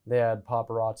they had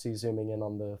paparazzi zooming in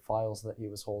on the files that he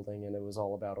was holding, and it was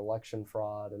all about election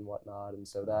fraud and whatnot. And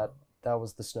so that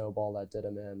was the snowball that did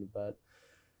him in. But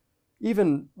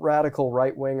even radical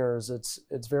right-wingers,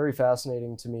 it's very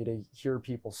fascinating to me to hear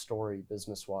people's story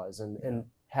business-wise and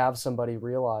have somebody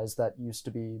realize that used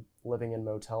to be living in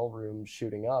motel rooms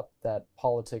shooting up, that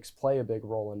politics play a big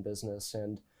role in business,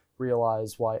 and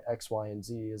realize why X, Y, and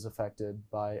Z is affected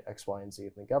by X, Y, and Z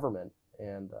in the government.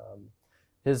 And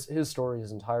his story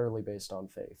is entirely based on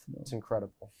faith. It's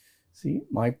incredible. See,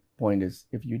 my point is,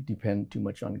 if you depend too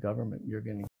much on government, you're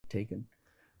going to get taken.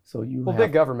 So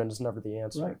big government is never the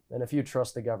answer. Right. And if you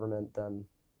trust the government, then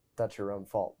that's your own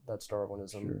fault. That's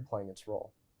Darwinism playing its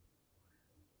role.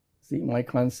 See, my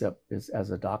concept is, as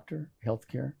a doctor,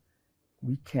 healthcare,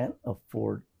 we can't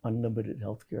afford unlimited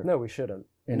health care. No, we shouldn't.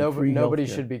 And Nobody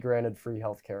healthcare. should be granted free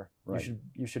health care. Right.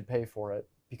 You should pay for it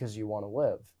because you want to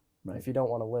live. Right. If you don't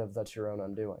want to live, that's your own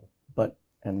undoing. But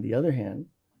on the other hand,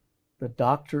 the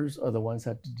doctors are the ones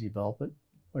that have to develop it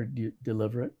or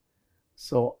deliver it.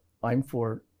 So I'm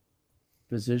for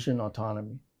physician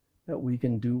autonomy, that we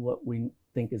can do what we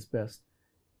think is best,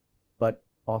 but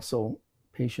also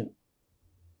patient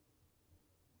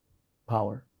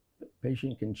power. The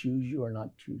patient can choose you or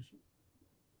not choose you,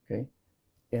 okay?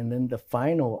 And then the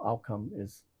final outcome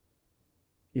is,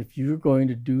 if you're going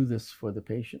to do this for the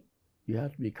patient, you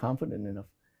have to be confident enough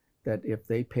that if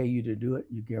they pay you to do it,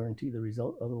 you guarantee the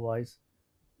result. Otherwise,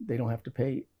 they don't have to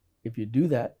pay. If you do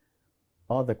that,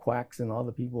 all the quacks and all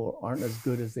the people who aren't as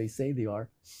good as they say they are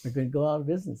going to go out of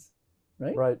business,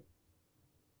 right? Right.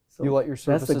 So you let your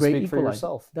services speak for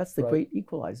yourself. That's the great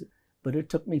equalizer. But it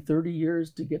took me 30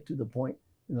 years to get to the point.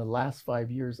 In the last 5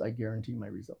 years, I guarantee my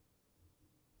result.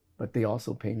 But they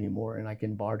also pay me more, and I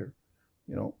can barter,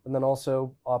 you know. And then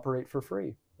also operate for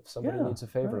free if somebody needs a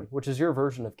favor, right. which is your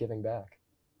version of giving back.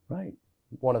 Right.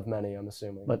 One of many, I'm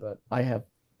assuming. But I have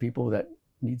people that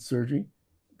need surgery.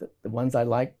 The ones I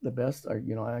like the best are,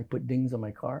 you know, I put dings on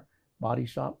my car, body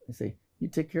shop, and say, you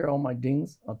take care of all my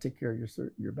dings, I'll take care of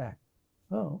your back.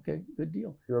 Oh, okay, good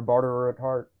deal. You're a barterer at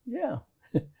heart. Yeah.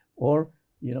 Or,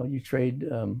 you know, you trade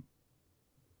an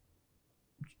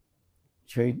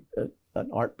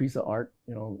art piece of art,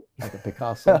 you know, like a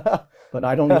Picasso. But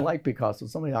I don't even like Picasso.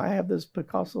 I have this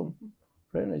Picasso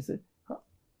friend. I said,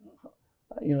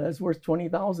 you know, that's worth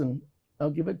 $20,000.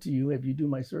 I'll give it to you if you do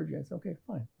my surgery. I said, okay,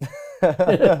 fine.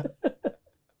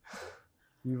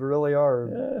 You really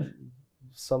are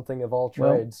something of all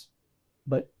trades.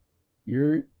 Well, but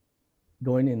you're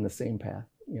going in the same path.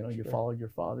 You know, you follow your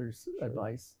father's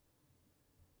advice.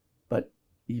 But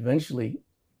eventually,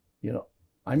 you know,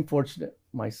 I'm fortunate.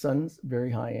 My son's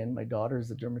very high end. My daughter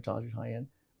is a dermatologist high end.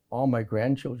 All my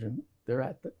grandchildren, they're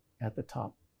at the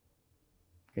top.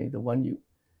 Okay, the one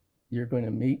you're going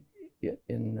to meet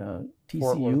in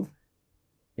TCU.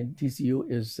 In TCU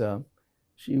is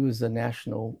she was a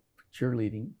national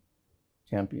cheerleading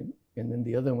champion, and then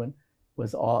the other one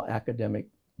was all academic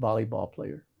volleyball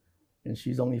player, and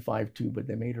she's only 5'2", but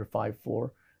they made her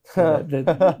 5'4", so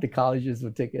the colleges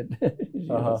would take it. You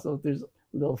know, so there's a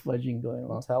little fudging going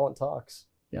on. Talent talks.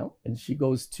 Yeah, and she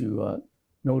goes to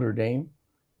Notre Dame,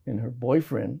 and her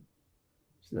boyfriend,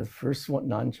 the first one,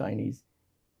 non-Chinese,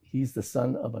 he's the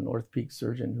son of an North Peak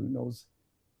surgeon who knows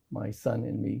my son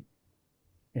and me,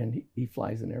 and he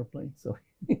flies an airplane. So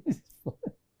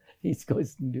he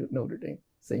goes to Notre Dame,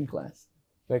 same class.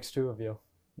 Makes two of you.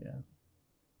 Yeah.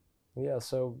 Yeah,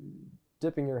 so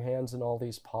dipping your hands in all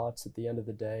these pots at the end of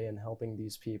the day and helping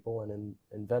these people and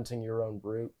inventing your own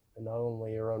route, and not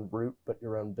only your own route, but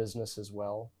your own business as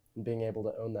well, and being able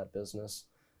to own that business,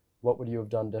 what would you have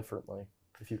done differently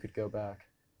if you could go back?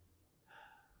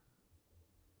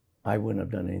 I wouldn't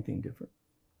have done anything different.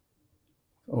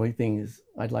 The only thing is,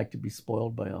 I'd like to be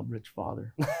spoiled by a rich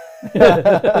father.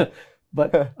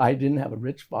 But I didn't have a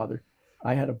rich father.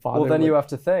 I had a father. Well, then you have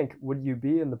to think, would you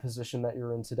be in the position that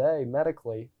you're in today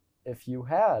medically if you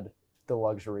had the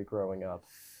luxury growing up?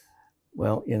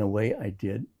 Well, in a way I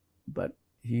did, but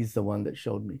he's the one that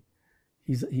showed me.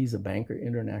 He's a banker,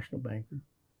 international banker,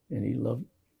 and he loved,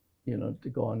 you know, to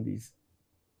go on these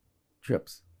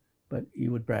trips. But he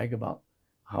would brag about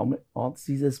how much,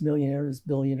 see this millionaire, this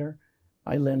billionaire.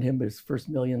 I lent him his first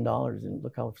 $1 million, and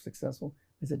look how successful.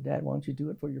 I said, Dad, why don't you do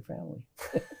it for your family?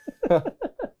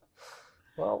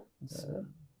 Well,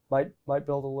 might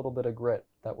build a little bit of grit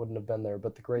that wouldn't have been there.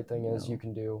 But the great thing is you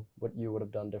can do what you would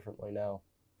have done differently now.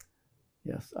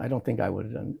 Yes, I don't think I would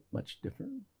have done much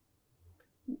different.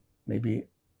 Maybe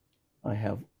I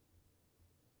have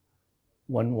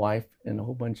one wife and a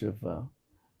whole bunch of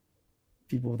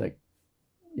people that,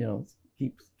 you know,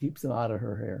 keeps them out of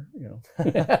her hair, you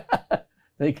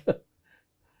know.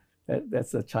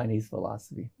 That's a Chinese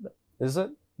philosophy. Is it?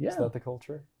 Yeah. Is that the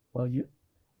culture? Well,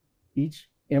 each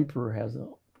emperor has a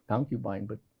concubine,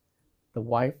 but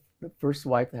the first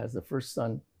wife that has the first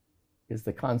son is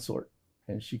the consort,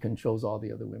 and she controls all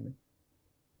the other women.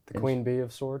 The queen bee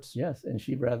of sorts? Yes, and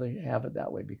she'd rather have it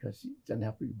that way because she doesn't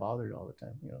have to be bothered all the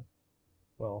time, you know.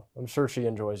 Well, I'm sure she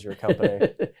enjoys your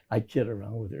company. I kid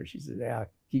around with her. She says, yeah,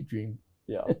 keep dreaming.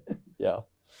 Yeah, yeah.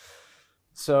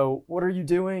 So what are you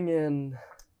doing in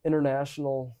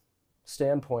international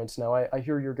standpoints now? I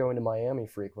hear you're going to Miami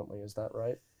frequently. Is that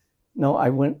right? No, I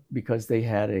went because they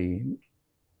had a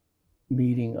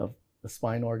meeting of the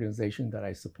spine organization that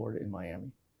I supported in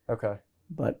Miami. Okay.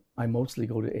 But I mostly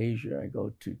go to Asia. I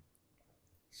go to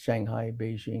Shanghai,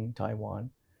 Beijing, Taiwan.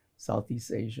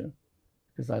 Southeast Asia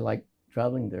because I like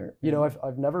traveling there. You know,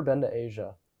 I've never been to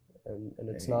Asia, and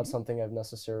it's Hey. not something I've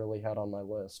necessarily had on my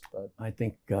list, but I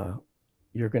think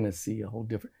you're going to see a whole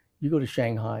different. You go to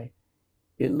Shanghai,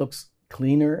 it looks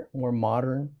cleaner, more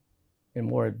modern, and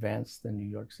more advanced than New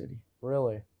York City.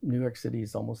 really, New York City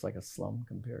is almost like a slum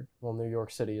compared. well, New York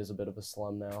City is a bit of a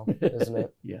slum now, isn't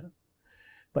it? Yeah.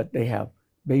 But they have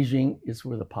Beijing is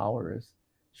where the power is.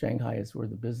 Shanghai is where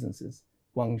the business is.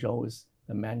 Guangzhou is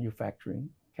the manufacturing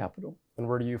capital. And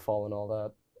where do you fall in all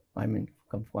that? I'm in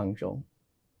Guangzhou.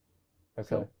 Okay,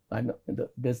 So I'm the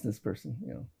business person,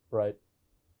 you know, right.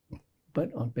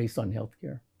 but based on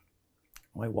healthcare.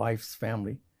 My wife's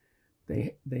family,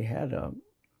 they had a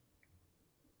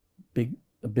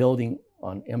building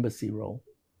on Embassy Row,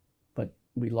 but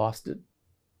we lost it,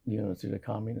 you know, to the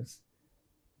communists.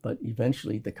 But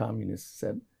eventually the communists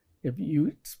said, if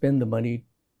you spend the money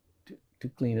to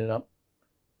clean it up,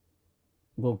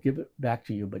 we'll give it back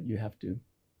to you, but you have to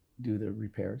do the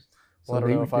repairs. Well, I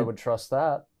don't know if I would trust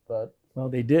that, but Well,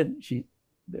 they did.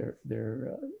 Their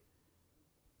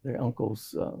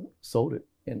uncles sold it,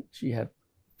 and she had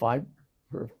five.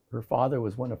 Her father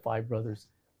was one of five brothers.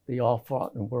 They all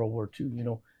fought in World War II. You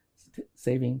know,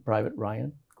 Saving Private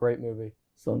Ryan. great movie.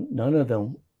 So none of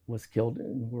them was killed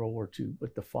in World War II.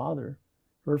 But the father,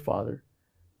 her father,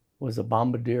 was a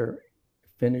bombardier,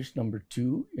 finished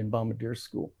 #2 in bombardier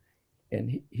school,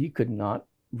 and he could not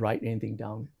write anything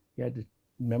down. He had to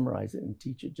memorize it and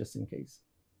teach it just in case.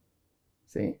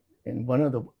 See, and one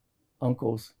of the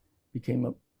uncles became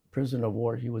a prisoner of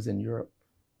war. He was in Europe,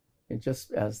 and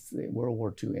just as the World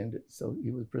War II ended, so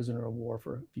he was prisoner of war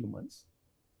for a few months.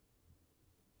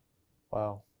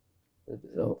 Wow.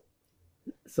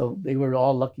 So they were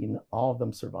all lucky, and all of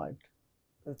them survived.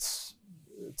 It's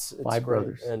Five great.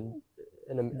 brothers. And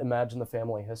imagine the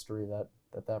family history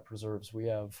that preserves. We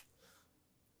have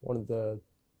one of the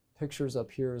pictures up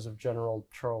here is of General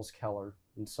Charles Keller,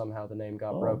 and somehow the name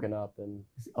got broken up, and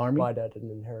Army. my dad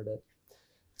didn't inherit it.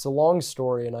 It's a long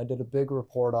story, and I did a big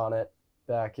report on it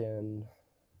back in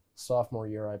sophomore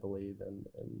year, I believe, and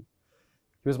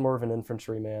he was more of an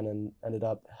infantryman and ended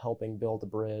up helping build a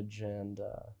bridge, and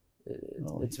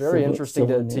it's very interesting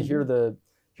to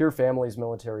hear family's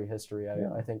military history.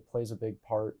 I think plays a big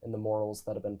part in the morals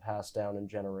that have been passed down in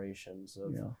generations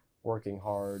of working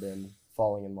hard and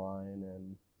falling in line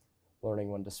and learning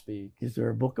when to speak. Is there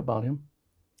a book about him?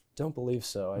 Don't believe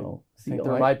so. I think See,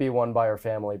 there might be one by our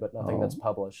family, but nothing that's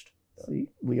published. See,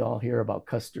 we all hear about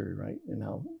Custer, right? And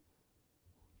how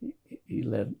he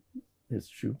led his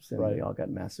troops and Right. they all got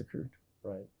massacred.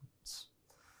 Right.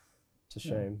 It's a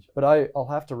shame. But I'll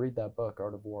have to read that book,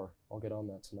 Art of War. I'll get on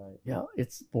that tonight. Yeah,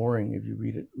 it's boring if you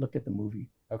read it. Look at the movie.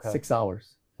 Okay. 6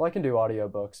 hours. Well, I can do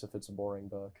audiobooks if it's a boring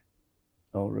book.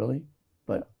 Oh, really?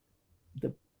 But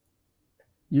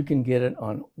you can get it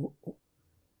on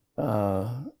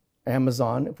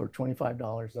Amazon for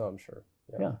 $25. No, I'm sure.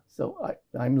 Yeah. So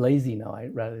I'm lazy now.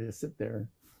 I'd rather just sit there.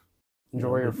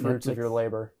 Enjoy your fruits of Netflix. your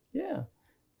labor. Yeah.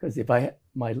 Because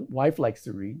my wife likes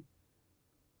to read,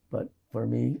 but for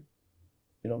me,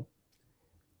 you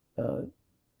know,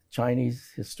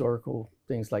 Chinese historical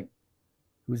things like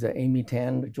who's that Amy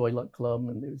Tan, the Joy Luck Club,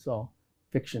 and it's all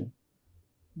fiction.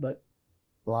 But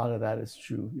a lot of that is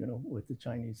true, you know, with the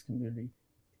Chinese community.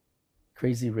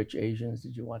 Crazy Rich Asians.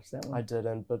 Did you watch that one? I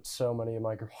didn't, but so many of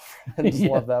my girlfriends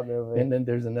love that movie. And then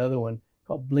there's another one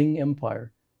called Bling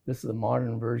Empire. This is a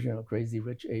modern version of Crazy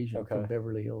Rich Asian from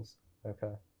Beverly Hills.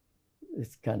 Okay.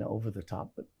 It's kind of over the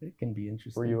top, but it can be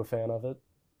interesting. Were you a fan of it?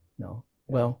 No.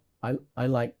 Yeah. Well, I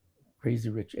like Crazy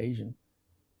Rich Asian,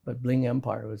 but Bling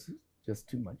Empire was just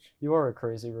too much. You are a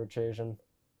crazy rich Asian.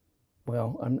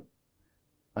 Well,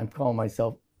 I'm calling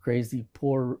myself crazy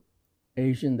poor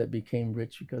Asian that became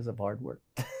rich because of hard work.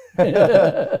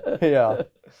 Yeah.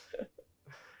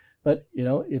 But you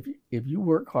know, if you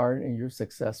work hard and you're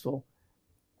successful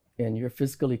and you're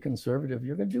fiscally conservative,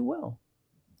 you're going to do well.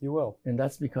 You will. And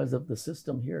that's because of the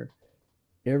system here.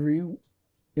 Every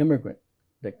immigrant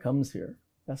that comes here,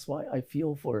 that's why I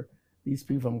feel for these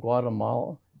people from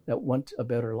Guatemala that want a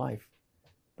better life,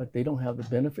 but they don't have the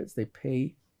benefits. They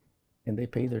pay and they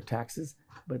pay their taxes,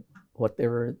 but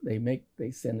whatever they make,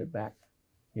 they send it back,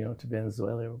 you know, to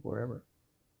Venezuela or wherever.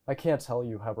 I can't tell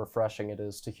you how refreshing it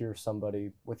is to hear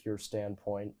somebody with your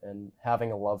standpoint and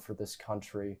having a love for this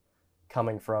country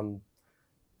coming from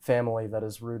family that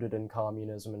is rooted in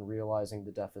communism and realizing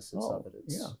the deficits of it.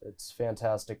 It's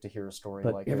fantastic to hear a story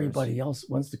like yours. Everybody else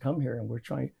wants to come here, and we're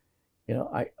trying, you know,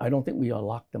 I don't think we ought to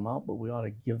lock them out, but we ought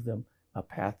to give them a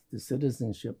path to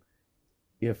citizenship.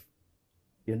 If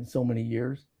in so many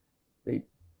years they,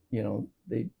 you know,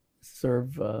 they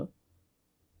serve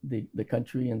the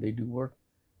country and they do work.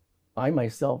 I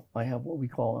myself, I have what we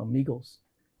call amigos.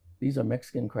 These are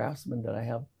Mexican craftsmen that I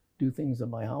have do things in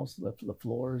my house, the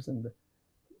floors and the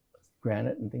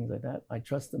granite and things like that. I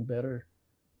trust them better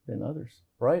than others.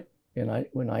 Right. And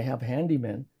when I have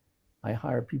handymen, I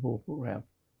hire people who have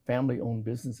family-owned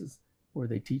businesses where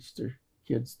they teach their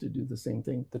kids to do the same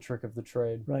thing. The trick of the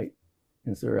trade. Right.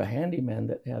 And so a handyman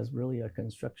that has really a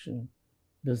construction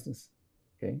business,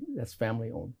 okay, that's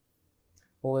family-owned.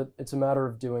 Well, it's a matter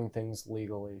of doing things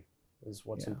legally is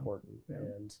what's Yeah. important. Yeah.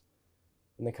 And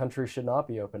the country should not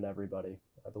be open to everybody.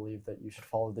 I believe that you should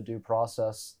follow the due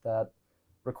process that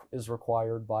is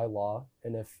required by law.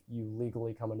 And if you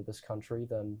legally come into this country,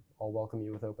 then I'll welcome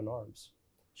you with open arms.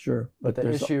 Sure. But the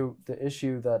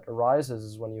issue that arises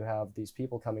is when you have these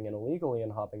people coming in illegally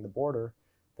and hopping the border,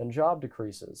 then job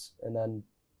decreases. And then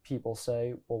people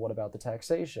say, well, what about the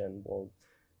taxation? Well,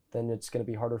 then it's going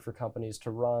to be harder for companies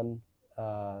to run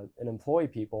and employ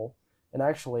people. And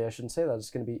actually, I shouldn't say that. It's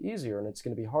going to be easier, and it's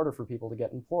going to be harder for people to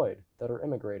get employed that are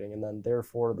immigrating. And then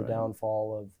therefore the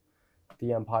downfall of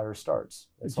the empire starts.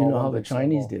 But you know how the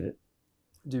Chinese did it?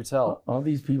 Do tell. All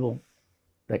these people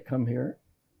that come here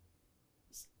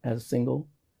as single,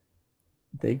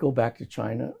 they go back to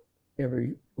China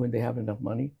when they have enough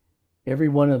money. Every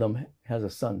one of them has a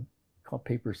son called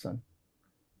paper son.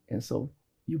 And so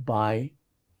you buy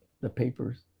the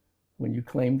papers. When you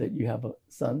claim that you have a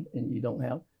son and you don't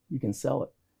have, you can sell it.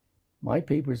 My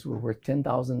papers were worth $10,000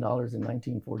 in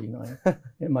 1949.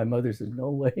 And my mother said,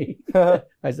 no way.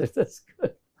 I said, that's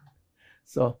good.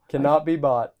 So cannot be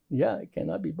bought. Yeah, it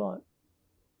cannot be bought.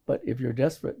 But if you're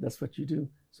desperate, that's what you do.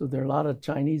 So there are a lot of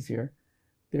Chinese here.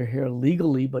 They're here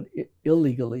legally, but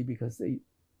illegally because they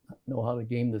know how to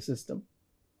game the system.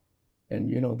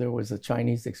 And, you know, there was a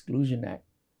Chinese Exclusion Act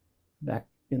back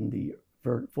in the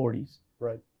 40s.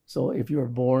 Right. So if you were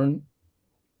born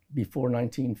before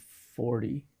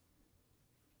 1940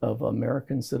 of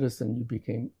American citizen, you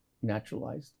became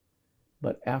naturalized.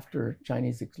 But after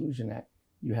Chinese Exclusion Act,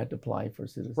 you had to apply for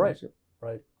citizenship.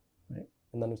 Right.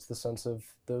 And then it's the sense of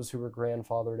those who were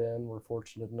grandfathered in were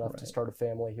fortunate enough to start a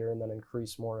family here and then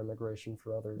increase more immigration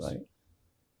for others. Right.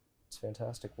 It's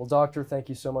fantastic. Well, Doctor, thank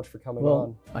you so much for coming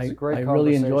on. It was a great I conversation.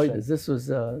 really enjoyed this. This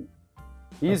was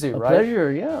easy, a right?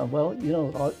 pleasure, yeah. Well, you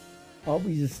know, all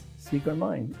we just speak our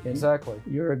mind. And exactly.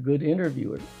 You're a good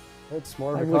interviewer. It's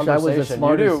more of a I wish I was as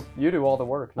smart you do all the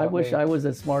work. I wish me. I was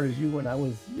as smart as you when I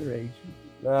was your age.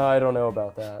 No, I don't know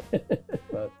about that.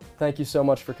 But thank you so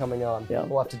much for coming on. Yeah.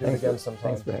 We'll have to do it again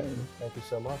sometime. Thanks for having me. Thank you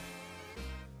so much.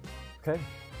 Okay.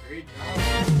 Great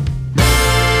job.